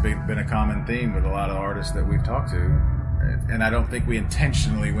 that's been a common theme with a lot of artists that we've talked to. And I don't think we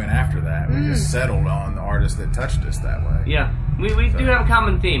intentionally went after that. We just settled on the artists that touched us that way. Yeah. We do have a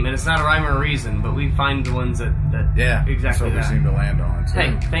common theme, and it's not a rhyme or a reason, but we find the ones that exactly that's what we seem to land on. So.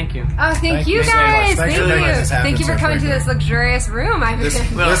 Hey, thank you. Oh, thank you guys. So thank you for coming to this luxurious room. This is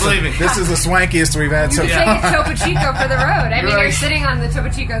the swankiest we've had so far. You can take a Topo Chico for the road. I mean, you're sitting on the Topo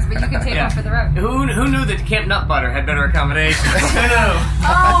Chicos, but you can take one for the road. Who knew that Camp Nut Butter had better accommodations? Who knew?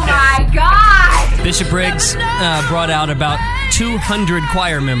 Oh my God! Bishop Briggs brought out about 200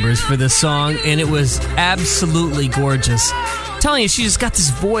 choir members for this song, and it was absolutely gorgeous. I'm telling you, she's just got this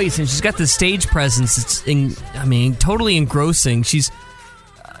voice and she's got this stage presence. It's, totally engrossing.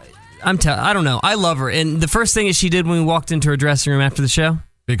 I don't know. I love her. And the first thing that she did when we walked into her dressing room after the show,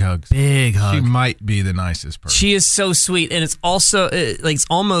 big hugs. Big hug. She might be the nicest person. She is so sweet, and it's also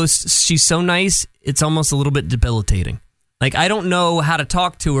she's so nice. It's almost a little bit debilitating. Like, I don't know how to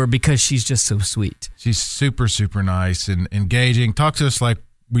talk to her because she's just so sweet. She's super, super nice and engaging. Talks to us like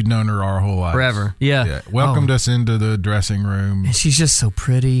we've known her our whole lives. Forever. Yeah. Welcomed us into the dressing room. And she's just so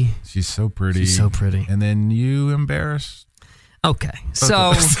pretty. She's so pretty. She's so pretty. And then you embarrassed. Okay.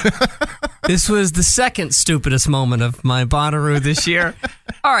 So this was the second stupidest moment of my Bonnaroo this year.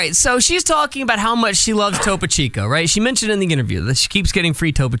 All right. So she's talking about how much she loves Topo Chico, right? She mentioned in the interview that she keeps getting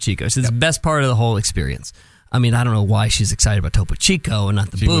free Topo Chico. So it's the best part of the whole experience. I mean, I don't know why she's excited about Topo Chico and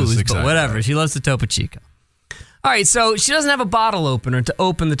not the booze, but whatever. Right? She loves the Topo Chico. All right, so she doesn't have a bottle opener to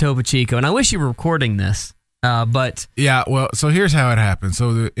open the Topo Chico, and I wish you were recording this, but... Yeah, well, so here's how it happened.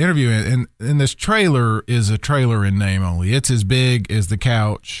 So the interview in this trailer is a trailer in name only. It's as big as the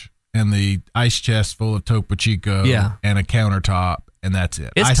couch and the ice chest full of Topo Chico and a countertop, and that's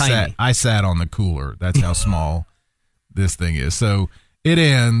it. It's tiny. I sat on the cooler. That's how small this thing is. So it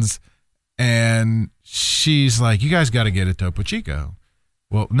ends, and she's like, you guys got to get a Topo Chico.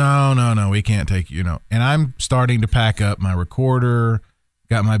 Well, no, we can't take you, And I'm starting to pack up my recorder,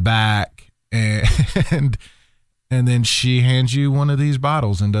 got my back, and then she hands you one of these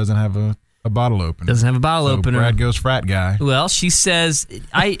bottles and doesn't have a bottle opener. Doesn't have a bottle opener. Brad goes frat guy. Well, she says,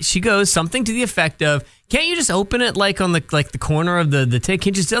 she goes something to the effect of, can't you just open it like on the corner of the tank? Can't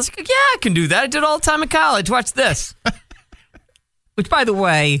you just, I was like, yeah, I can do that. I did it all the time in college. Watch this. Which, by the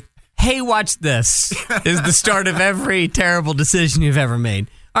way... Hey, watch this, is the start of every terrible decision you've ever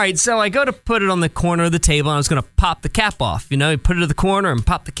made. All right, so I go to put it on the corner of the table, and I was going to pop the cap off. You put it to the corner and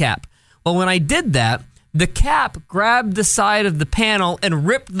pop the cap. Well, when I did that, the cap grabbed the side of the panel and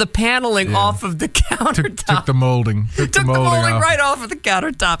ripped the paneling off of the countertop. Took the molding. Took the molding off. Right off of the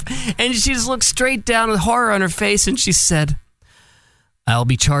countertop. And she just looked straight down with horror on her face, and she said... I'll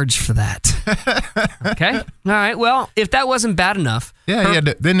be charged for that. Okay. All right. Well, if that wasn't bad enough.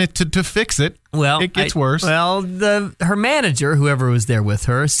 Then to fix it, it gets worse. Well, her manager, whoever was there with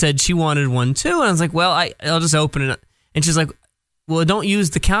her, said she wanted one too. And I was like, well, I'll just open it. And she's like, well, don't use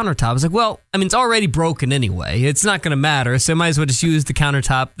the countertop. I was like, well, I mean, it's already broken anyway. It's not going to matter. So I might as well just use the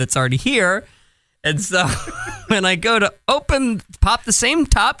countertop that's already here. And so when I go to pop the same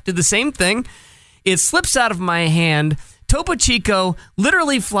top, do the same thing, it slips out of my hand. Topo Chico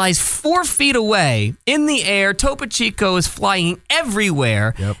literally flies 4 feet away in the air. Topo Chico is flying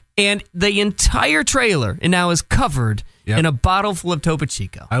everywhere. Yep. And the entire trailer now is covered in a bottle full of Topo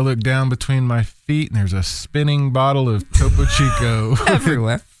Chico. I look down between my feet, and there's a spinning bottle of Topo Chico.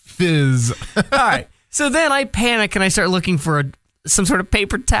 Everywhere. Fizz. All right. So then I panic, and I start looking for some sort of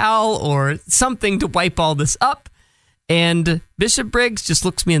paper towel or something to wipe all this up. And Bishop Briggs just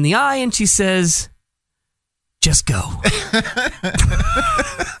looks me in the eye, and she says... Just go.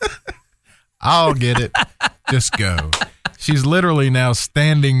 I'll get it. Just go. She's literally now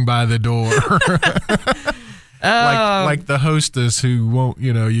standing by the door. like the hostess who won't,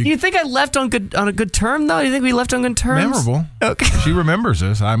 You think I left on a good term, though? You think we left on good terms? Memorable. Okay. She remembers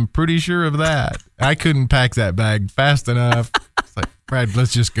us. I'm pretty sure of that. I couldn't pack that bag fast enough. It's like, Brad,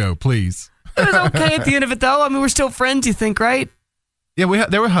 let's just go, please. It was okay at the end of it, though. I mean, we're still friends, you think, right? Yeah,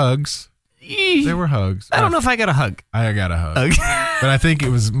 there were hugs. There were hugs. I don't know if I got a hug. I got a hug. Okay. But I think it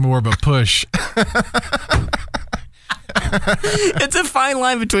was more of a push. It's a fine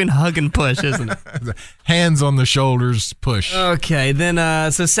line between hug and push, isn't it? Hands on the shoulders, push. Okay,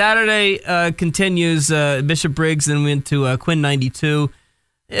 then so Saturday continues. Bishop Briggs then went to Quinn 92.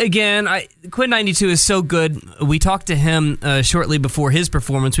 Again, Quinn 92 is so good. We talked to him shortly before his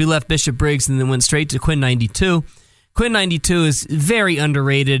performance. We left Bishop Briggs and then went straight to Quinn 92. Quinn 92 is very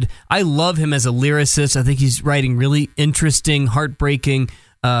underrated. I love him as a lyricist. I think he's writing really interesting, heartbreaking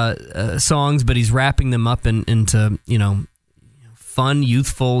songs, but he's wrapping them up into fun,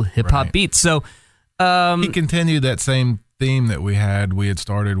 youthful hip-hop beats. So he continued that same theme that we had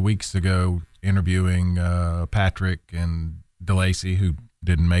started weeks ago, interviewing Patrick and DeLacy, who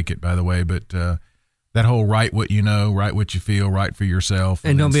didn't make it, by the way, but that whole write what you know, write what you feel, write for yourself.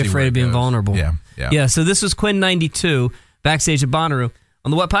 And don't be afraid of being vulnerable. Yeah. So this was Quinn 92, backstage at Bonnaroo on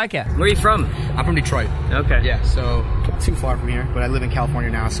the What Podcast. Where are you from? I'm from Detroit. Okay. Yeah, so not too far from here, but I live in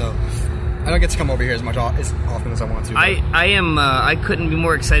California now, so I don't get to come over here as often as I want to. I couldn't be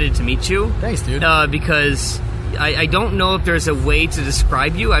more excited to meet you. Thanks, dude. Because I don't know if there's a way to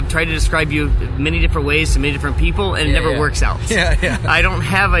describe you. I've tried to describe you many different ways to many different people, and it never works out. Yeah. I don't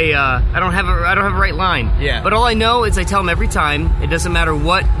have a right line. Yeah. But all I know is I tell them every time. It doesn't matter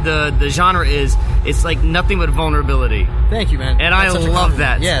what the genre is. It's like nothing but vulnerability. Thank you, man. And That's I love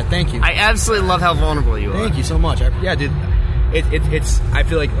that. Yeah, thank you. I absolutely love how vulnerable you are. Thank you so much. Yeah, dude. It's. I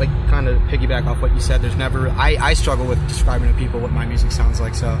feel like kind of piggyback off what you said. There's never. I struggle with describing to people what my music sounds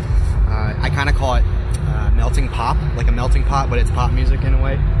like. So I kind of call it melting pop, like a melting pot, but it's pop music in a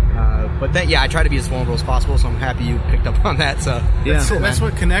way. But I try to be as vulnerable as possible. So I'm happy you picked up on that. So that's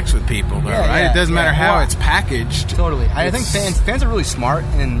what connects with people, though, right? It doesn't matter how it's packaged. Totally. I think fans are really smart,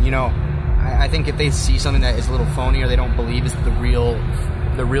 and I think if they see something that is a little phony or they don't believe is the real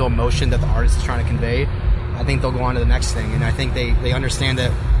emotion that the artist is trying to convey, I think they'll go on to the next thing. And I think they understand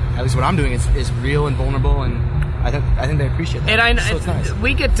that at least what I'm doing is real and vulnerable, and I think they appreciate that. And so it's nice.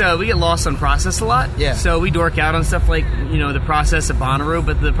 we get lost on process a lot. Yeah. So we dork out on stuff like the process of Bonnaroo,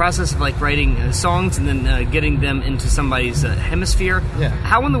 but the process of like writing songs and then getting them into somebody's hemisphere. Yeah.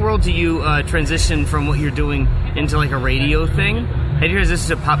 How in the world do you transition from what you're doing into like a radio thing? How do you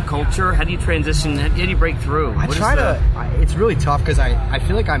transition to pop culture? How do you transition? How do you break through? It's really tough because I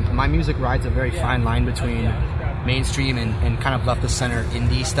feel like my music rides a very fine line between mainstream and kind of left of center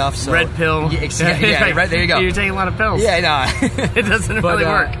indie stuff. So red pill. Yeah, right, there you go. You're taking a lot of pills. Yeah, no. It doesn't really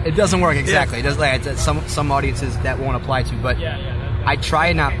work. It doesn't work, exactly. It does, like, some audiences that won't apply to, but I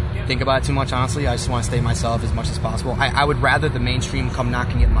try not think about it too much, honestly. I just want to stay myself as much as possible. I would rather the mainstream come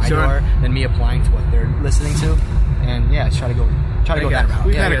knocking at my door than me applying to what they're listening to. And try to go that route.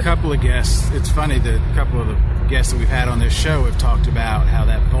 We've had a couple of guests. It's funny that a couple of the guests that we've had on this show have talked about how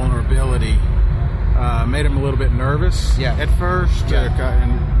that vulnerability made them a little bit nervous at first.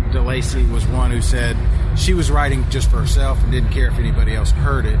 And DeLacy was one who said she was writing just for herself and didn't care if anybody else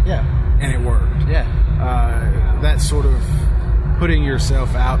heard it. Yeah. And it worked. Yeah. That sort of putting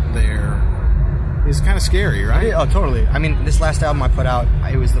yourself out there is kind of scary, right? Oh, totally. I mean, this last album I put out,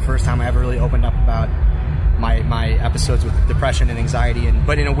 it was the first time I ever really opened up about my episodes with depression and anxiety,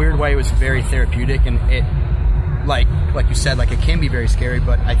 but in a weird way, it was very therapeutic, and it, like you said, like it can be very scary,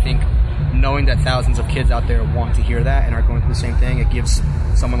 but I think knowing that thousands of kids out there want to hear that and are going through the same thing, it gives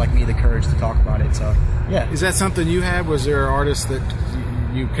someone like me the courage to talk about it. So, yeah. Is that something you had? Was there an artist that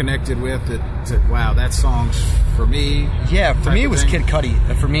you connected with that said, wow, that song's for me? Yeah, for me it was Kid Cudi.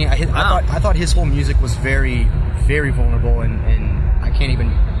 For me, I thought his whole music was very, very vulnerable, and I can't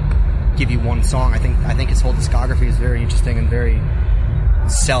even give you one song. I think his whole discography is very interesting and very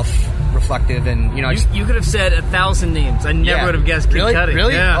self-reflective, and you could have said 1,000 names. I never would have guessed Kid Cudi.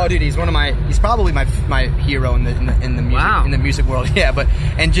 Really? Yeah. Oh, dude, he's probably my hero in the music in the music world. Yeah, but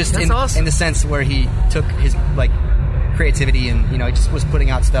just awesome. In the sense where he took his creativity and he just was putting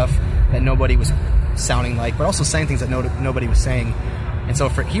out stuff that nobody was sounding like, but also saying things that nobody was saying. And so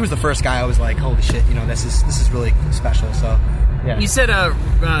he was the first guy I was like, holy shit, this is really special. So yeah. You said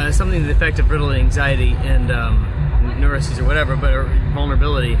something to the effect of riddle anxiety and neuroses or whatever, but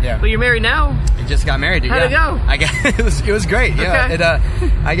vulnerability. Yeah. But you're married now. I just got married. How'd it go? I guess it was great. Yeah.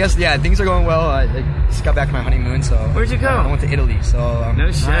 Okay. I guess things are going well. I just got back from my honeymoon. So where'd you go? I went to Italy. So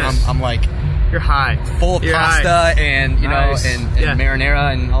no shit. I'm like. You're high. Full of pasta and nice. and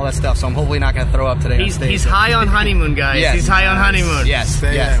marinara and all that stuff. So I'm hopefully not going to throw up today. He's high on honeymoon, guys. Yes. He's high on honeymoon. Yes.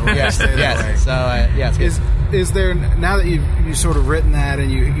 Stay that way. So it's good. Is there, now that you've sort of written that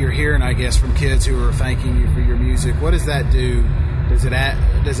and you're hearing, I guess, from kids who are thanking you for your music, what does that do? Does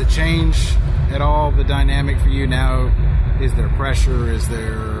it change at all the dynamic for you now? Is there pressure? Is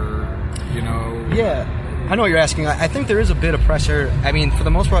there, Yeah. I know what you're asking. I think there is a bit of pressure. I mean, for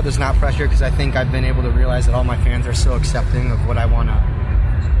the most part, there's not pressure because I think I've been able to realize that all my fans are so accepting of what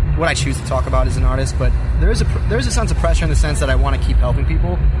I choose to talk about as an artist. But there is a sense of pressure in the sense that I want to keep helping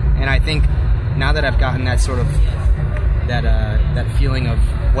people, and I think now that I've gotten that sort of that feeling of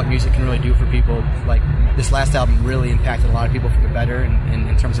what music can really do for people, like this last album really impacted a lot of people for the better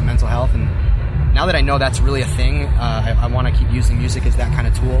in terms of mental health, and now that I know that's really a thing, I want to keep using music as that kind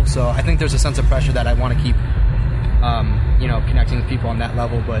of tool. So I think there's a sense of pressure that I want to keep, connecting with people on that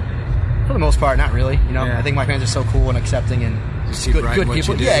level. But for the most part, not really. I think my fans are so cool and accepting and just good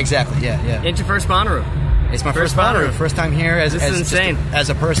people. Yeah, exactly. Yeah. It's your first Bonnaroo. It's my first Bonnaroo. First time here as insane. As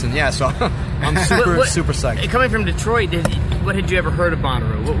a person. Yeah. So I'm super psyched. Coming from Detroit, what had you ever heard of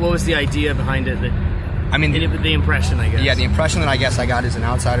Bonnaroo? What was the idea behind it? The impression, I guess. Yeah, the impression that I guess I got as an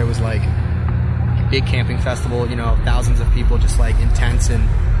outsider was like big camping festival, thousands of people just like intense and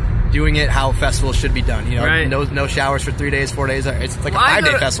doing it how festivals should be done. Right. No showers for 3 days, 4 days. It's like a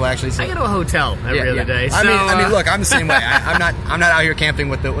 5-day festival actually. So. I go to a hotel every other day. So, I mean, look, I'm the same way. I'm not out here camping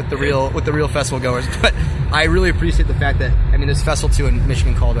with the real festival goers, but I really appreciate the fact that, I mean, there's a festival too in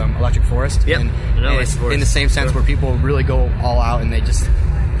Michigan called Electric Forest. Yep. And it's in the same sense where people really go all out and they just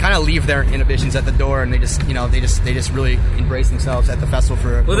kind of leave their inhibitions at the door, and they just really embrace themselves at the festival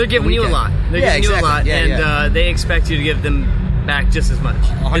for. Well, they're giving you a lot. They're giving you a lot, and they expect you to give them back just as much.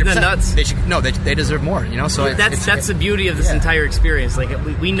 100%. Isn't that nuts? They deserve more. So that's the beauty of this entire experience. Like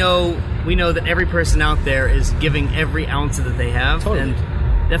we know that every person out there is giving every ounce that they have, and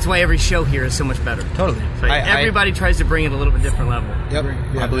that's why every show here is so much better. Totally. So everybody tries to bring it a little bit different level. Yep.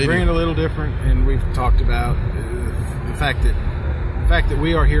 I believe bring it a little different, and we've talked about the fact that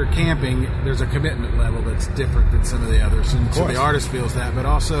we are here camping. There's a commitment level that's different than some of the others, and so the artist feels that, but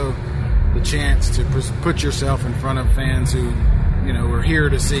also the chance to put yourself in front of fans who, were here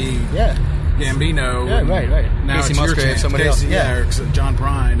to see Gambino. Yeah, right. Now Casey it's your Musgrave, chance. somebody Casey, else. or John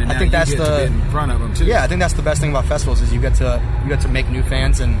Prine, and I think that's you get to be in front of them too. Yeah, I think that's the best thing about festivals is you get to make new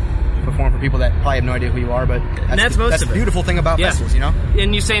fans and perform for people that probably have no idea who you are, but that's the beautiful thing about festivals,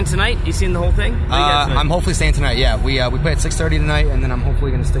 And you saying tonight? You seen the whole thing? I'm hopefully staying tonight. Yeah, we play at 6:30 tonight, and then I'm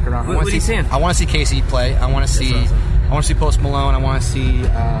hopefully going to stick around. What are you seeing? I want to see Casey play. I want to see. Awesome. I want to see Post Malone. I want to see.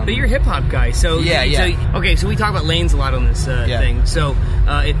 But you're a hip hop guy, so yeah. So we talk about lanes a lot on this thing. So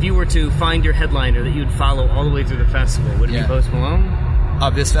if you were to find your headliner that you'd follow all the way through the festival, would it be Post Malone?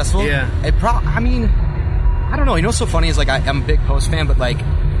 Of this festival? Yeah. I mean, I don't know. What's so funny is I'm a big Post fan, but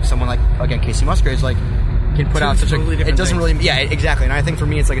someone like, again, Casey Musgraves, can put out such it doesn't really, exactly. And I think for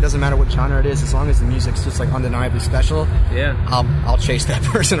me, it's it doesn't matter what genre it is, as long as the music's just undeniably special. Yeah, I'll chase that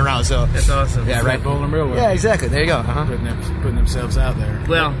person around. So that's awesome. Yeah, right. Vulnerable. Yeah, exactly. There you go. Putting themselves out there.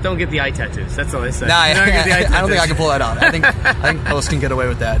 Well, don't get the eye tattoos. That's all I say. Nah, I don't think I can pull that off. I think Post can get away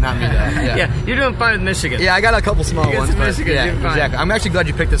with that. Not me. Yeah, you're doing fine with Michigan. Yeah, I got a couple small ones. Michigan, yeah, exactly. I'm actually glad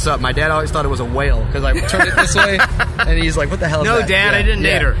you picked this up. My dad always thought it was a whale because I turned it this way, and he's like, "What the hell is that?" No, Dad, I didn't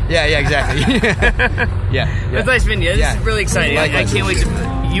date her. Yeah, exactly. Yeah. That's nice, Vinny. This is really exciting. I can't wait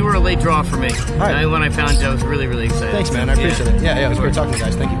to. You were a late draw for me. Right. When I found you, I was really, really excited. Thanks, man. I appreciate it. Yeah, it was great talking to you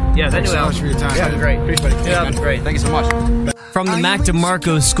guys. Thank you. Yeah, thanks so much for your time. Yeah, great. Appreciate it. Yeah, that was great. Thank you so much. From the Mac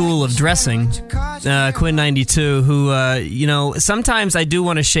DeMarco School of Dressing, Quinn92, who, sometimes I do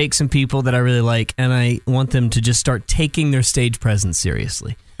want to shake some people that I really like, and I want them to just start taking their stage presence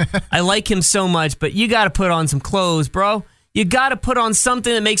seriously. I like him so much, but you got to put on some clothes, bro. You got to put on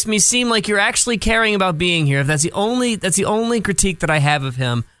something that makes me seem like you're actually caring about being here. If that's the only critique that I have of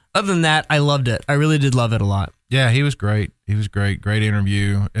him. Other than that, I loved it. I really did love it a lot. Yeah, he was great. Great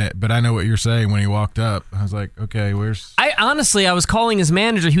interview. But I know what you're saying when he walked up. I was like, okay, where's... I was calling his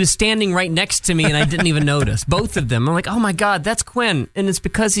manager. He was standing right next to me, and I didn't even notice. Both of them. I'm like, oh my God, that's Quinn. And it's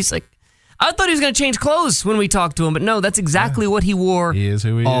because he's like... I thought he was going to change clothes when we talked to him, but no, that's exactly what he wore. He is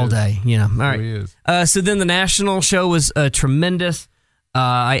who he all is. Day. Yeah, all right. Who he is. So then the national show was tremendous.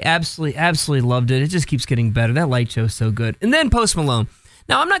 I absolutely loved it. It just keeps getting better. That light show is so good. And then Post Malone.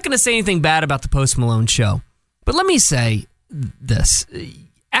 Now, I'm not going to say anything bad about the Post Malone show, but let me say this.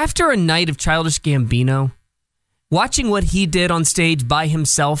 After a night of Childish Gambino, watching what he did on stage by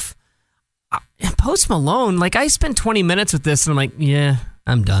himself, Post Malone, I spent 20 minutes with this, and I'm like, yeah,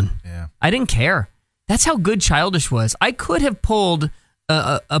 I'm done. Yeah. I didn't care. That's how good Childish was. I could have pulled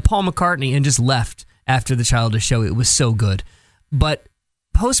a Paul McCartney and just left after the Childish show. It was so good. But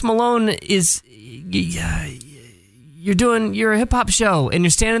Post Malone is... You're a hip-hop show, and you're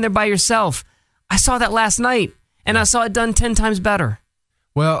standing there by yourself. I saw that last night, and I saw it done 10 times better.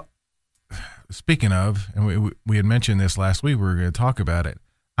 Well, speaking of, and we had mentioned this last week, we were going to talk about it.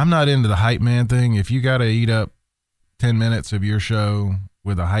 I'm not into the hype man thing. If you got to eat up 10 minutes of your show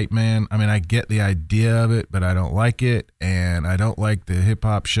with a hype man, I mean, I get the idea of it, but I don't like it, and I don't like the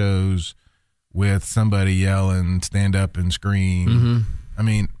hip-hop shows with somebody yelling, stand up and scream. Mm-hmm. I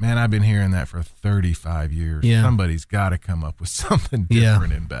mean, man, I've been hearing that for 35 years. Yeah. Somebody's got to come up with something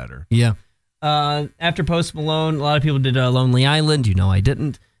different and better. Yeah. After Post Malone, a lot of people did Lonely Island. I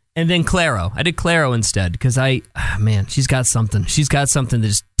didn't. And then Clairo. I did Clairo instead because she's got something. She's got something that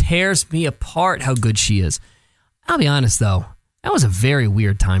just tears me apart how good she is. I'll be honest, though. That was a very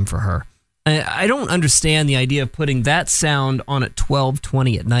weird time for her. I don't understand the idea of putting that sound on at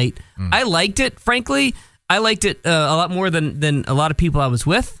 12:20 at night. I liked it, frankly. I liked it a lot more than a lot of people I was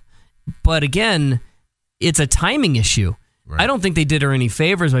with. But again, it's a timing issue. Right. I don't think they did her any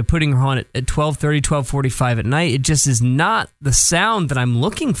favors by putting her on at 12:30, 12:45 at night. It just is not the sound that I'm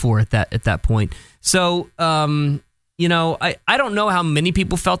looking for at that point. So, I don't know how many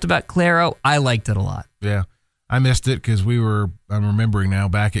people felt about Clairo. I liked it a lot. Yeah. I missed it because I'm remembering now,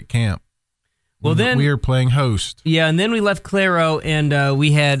 back at camp. Well, then we were playing host. Yeah, and then we left Clairo, and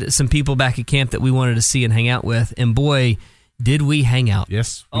we had some people back at camp that we wanted to see and hang out with. And boy, did we hang out?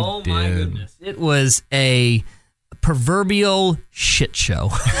 Yes, we did. My goodness. It was a proverbial shit show.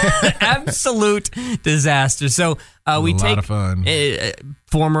 Absolute disaster. So we take a lot of fun.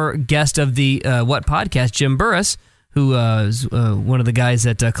 Former guest of the What Podcast, Jim Burris, who is one of the guys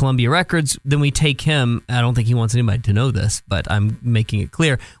at Columbia Records. Then we take him. I don't think he wants anybody to know this, but I'm making it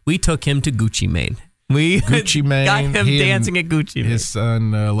clear. We took him to Gucci Mane. We Gucci Mane. got him dancing at Gucci Mane. His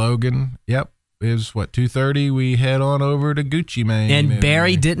son, Logan. Yep. It was, 2:30? We head on over to Gucci Mane. And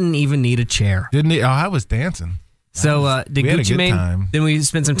Barry didn't even need a chair. Didn't he? Oh, I was dancing. So the Gucci Mane. Then we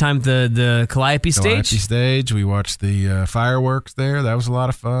spent some time at the Calliope stage. We watched the fireworks there. That was a lot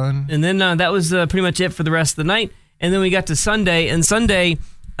of fun. And then that was pretty much it for the rest of the night. And then we got to Sunday, and Sunday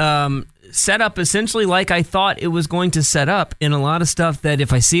set up essentially like I thought it was going to set up, in a lot of stuff that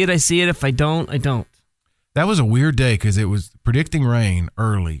if I see it, I see it. If I don't, I don't. That was a weird day because it was predicting rain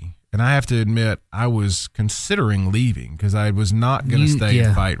early. And I have to admit, I was considering leaving because I was not going to stay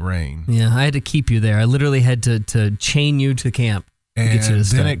and fight rain. Yeah, I had to keep you there. I literally had to chain you to camp. And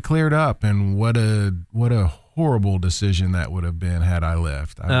then it cleared up, and what a horrible decision that would have been had I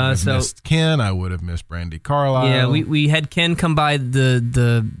left. I would have missed Ken. I would have missed Brandy Carlisle. Yeah, we had Ken come by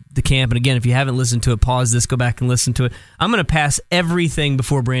the camp, and again, if you haven't listened to it, pause this, go back and listen to it. I'm going to pass everything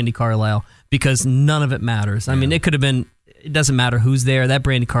before Brandy Carlisle because none of it matters. I mean, it could have been. It doesn't matter who's there. That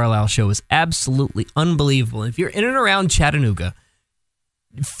Brandy Carlisle show is absolutely unbelievable. If you're in and around Chattanooga,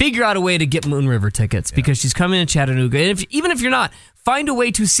 figure out a way to get Moon River tickets because she's coming to Chattanooga. And even if you're not, find a way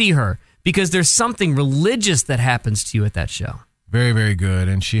to see her because there's something religious that happens to you at that show. Very, very good.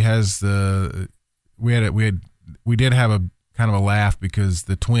 And she has we did have a kind of a laugh because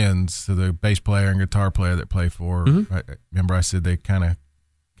the twins, so the bass player and guitar player that play for her, remember I said they kind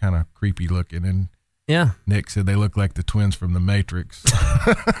of creepy looking, and yeah, Nick said they look like the twins from The Matrix.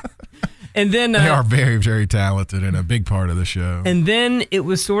 And then they are very, very talented and a big part of the show. And then it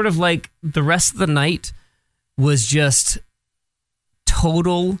was sort of like the rest of the night was just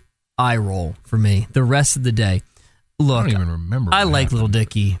total eye roll for me. The rest of the day. Look, I don't even remember. I like Little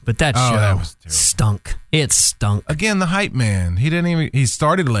Dicky, but that show stunk. It stunk. Again, the hype man. He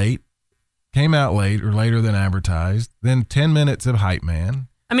started late, came out late or later than advertised. Then 10 minutes of hype man.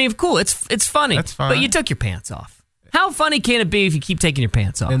 I mean, cool. It's funny. That's fine. But you took your pants off. How funny can it be if you keep taking your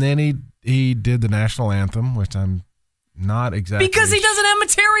pants off? And then he did the national anthem, which I'm not exactly because he doesn't have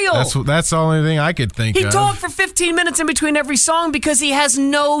material. That's the only thing I could think of. He talked for 15 minutes in between every song because he has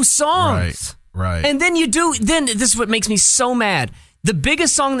no songs. Right. And then then this is what makes me so mad. The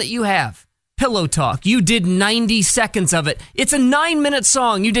biggest song that you have, Pillow Talk, you did 90 seconds of it. It's a 9-minute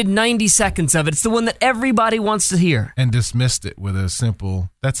song. You did 90 seconds of it. It's the one that everybody wants to hear. And dismissed it with a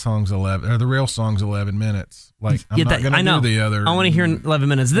simple, that song's 11, or the real song's 11 minutes. Like, I'm not going to do the other. I want to hear 11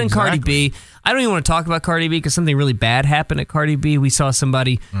 minutes. Then Cardi B. I don't even want to talk about Cardi B because something really bad happened at Cardi B. We saw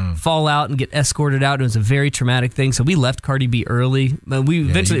somebody fall out and get escorted out. It was a very traumatic thing. So we left Cardi B early.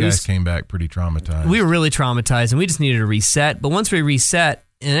 You guys came back pretty traumatized. We were really traumatized, and we just needed a reset. But once we reset,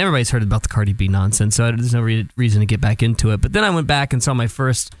 and everybody's heard about the Cardi B nonsense, so there's no reason to get back into it. But then I went back and saw my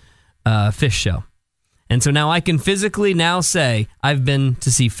first Fish show. And so now I can physically now say I've been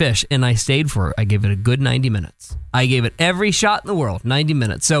to see Fish, and I stayed for it. I gave it a good 90 minutes. I gave it every shot in the world, 90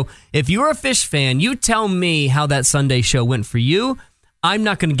 minutes. So if you're a Fish fan, you tell me how that Sunday show went for you. I'm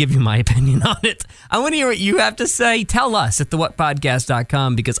not going to give you my opinion on it. I want to hear what you have to say. Tell us at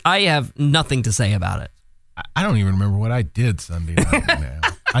thewhatpodcast.com because I have nothing to say about it. I don't even remember what I did Sunday night now.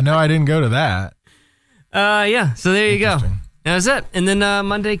 I know I didn't go to that. Yeah, so there you go. That was it. And then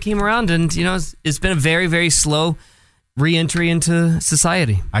Monday came around, and it's been a very, very slow re-entry into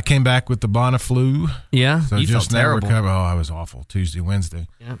society. I came back with the Bonaflu. Yeah, so you just felt terrible. Recovered. Oh, I was awful Tuesday, Wednesday.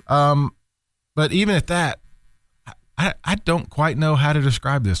 Yeah. But even at that, I don't quite know how to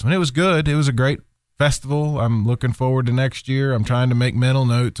describe this one. It was good. It was a great festival. I'm looking forward to next year. I'm trying to make mental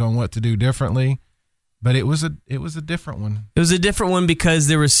notes on what to do differently. But it was a different one. It was a different one because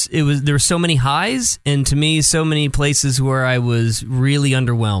there were so many highs, and to me, so many places where I was really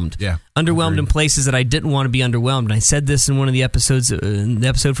underwhelmed. Yeah, underwhelmed in places that I didn't want to be underwhelmed. And I said this in one of the episodes, the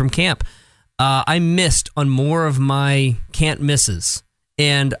episode from camp. I missed on more of my can't misses,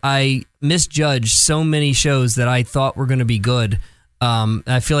 and I misjudged so many shows that I thought were going to be good.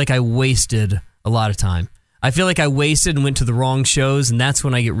 I feel like I wasted a lot of time. I feel like I wasted and went to the wrong shows, and that's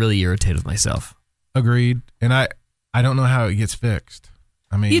when I get really irritated with myself. Agreed. And I don't know how it gets fixed.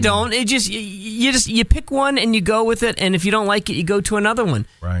 I mean, you don't. It just you pick one and you go with it, and if you don't like it, you go to another one.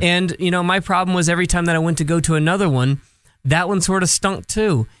 Right. And my problem was every time that I went to go to another one, that one sort of stunk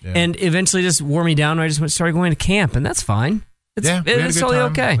too, and eventually just wore me down. And I just started going to camp, and that's fine. It's totally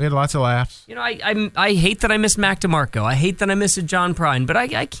okay. We had lots of laughs. You know, I hate that I miss Mac DeMarco. I hate that I miss John Prine, but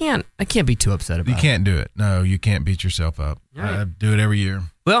I can't be too upset about it. You can't do it. No, you can't beat yourself up. Right. I do it every year.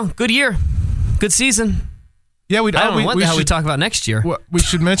 Well, good year. Good season. Yeah, I don't know what the hell we talk about next year. We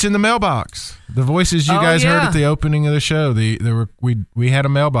should mention the mailbox. The voices you guys heard at the opening of the show. We had a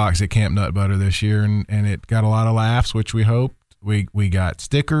mailbox at Camp Nut Butter this year, and it got a lot of laughs, which we hoped. We got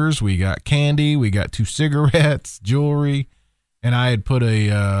stickers, we got candy, we got 2 cigarettes, jewelry, and I had put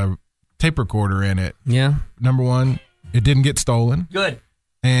a tape recorder in it. Yeah. Number one, it didn't get stolen. Good.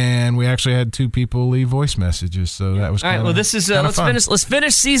 And we actually had 2 people leave voice messages, so that was all right. Well, this is let's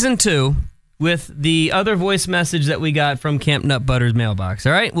finish season 2 with the other voice message that we got from Camp Nut Butter's mailbox.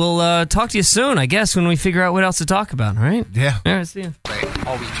 All right, we'll talk to you soon, I guess, when we figure out what else to talk about. All right? Yeah. All right, see you.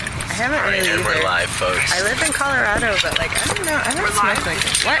 All weekend. I haven't really and we're live, folks. I live in Colorado, but I don't know. I don't smoke like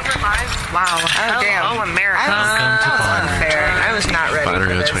this. What? We're live? Wow. Oh, damn. Oh, America. That was unfair. I was not ready for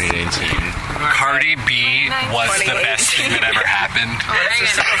this. 2019. Cardi B was the best thing that ever happened. Oh,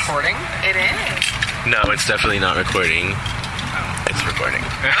 is this recording? It is. No, it's definitely not recording. It's recording.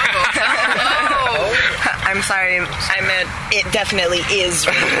 Oh. I'm sorry. I meant it definitely is.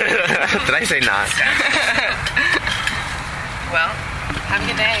 Did I say not? Well, have a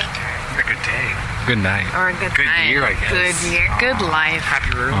good day. A good day. Good night. Or a good night. Year, I guess. Good year. Good life.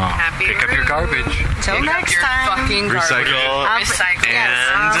 Happy room. Happy Pick up your garbage. Till next time. Fucking recycle. Recycle.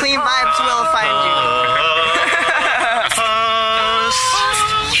 And Clean vibes will find you.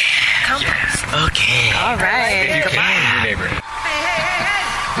 Yes. Okay. All right. You can in your neighborhood.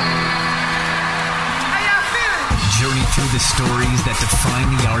 Journey through the stories that define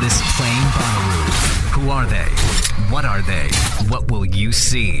the artists playing Bonnaroo. Who are they? What are they? What will you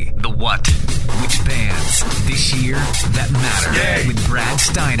see? The what? Which bands? This year that matter. Yay. With Brad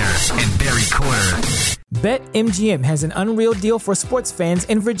Steiner and Barry Corder. BetMGM has an unreal deal for sports fans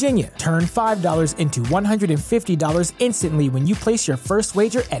in Virginia. Turn $5 into $150 instantly when you place your first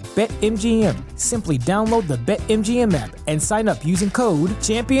wager at BetMGM. Simply download the BetMGM app and sign up using code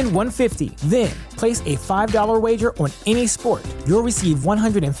Champion150. Then, place a $5 wager on any sport. You'll receive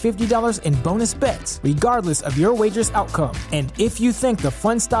 $150 in bonus bets, regardless of your wager's outcome. And if you think the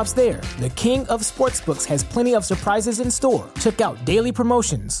fun stops there, the king of sportsbooks has plenty of surprises in store. Check out daily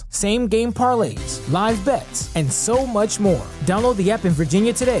promotions, same-game parlays, live bets, and so much more. Download the app in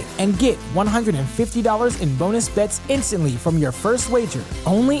Virginia today and get $150 in bonus bets instantly from your first wager.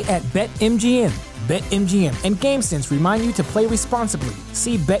 Only at BetMGM. BetMGM and GameSense remind you to play responsibly.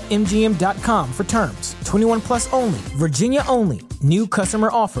 See BetMGM.com for terms. 21 plus only. Virginia only. New customer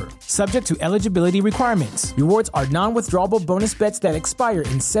offer. Subject to eligibility requirements. Rewards are non-withdrawable bonus bets that expire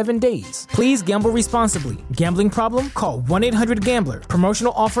in 7 days. Please gamble responsibly. Gambling problem? Call 1-800-GAMBLER.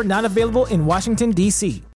 Promotional offer not available in Washington, D.C.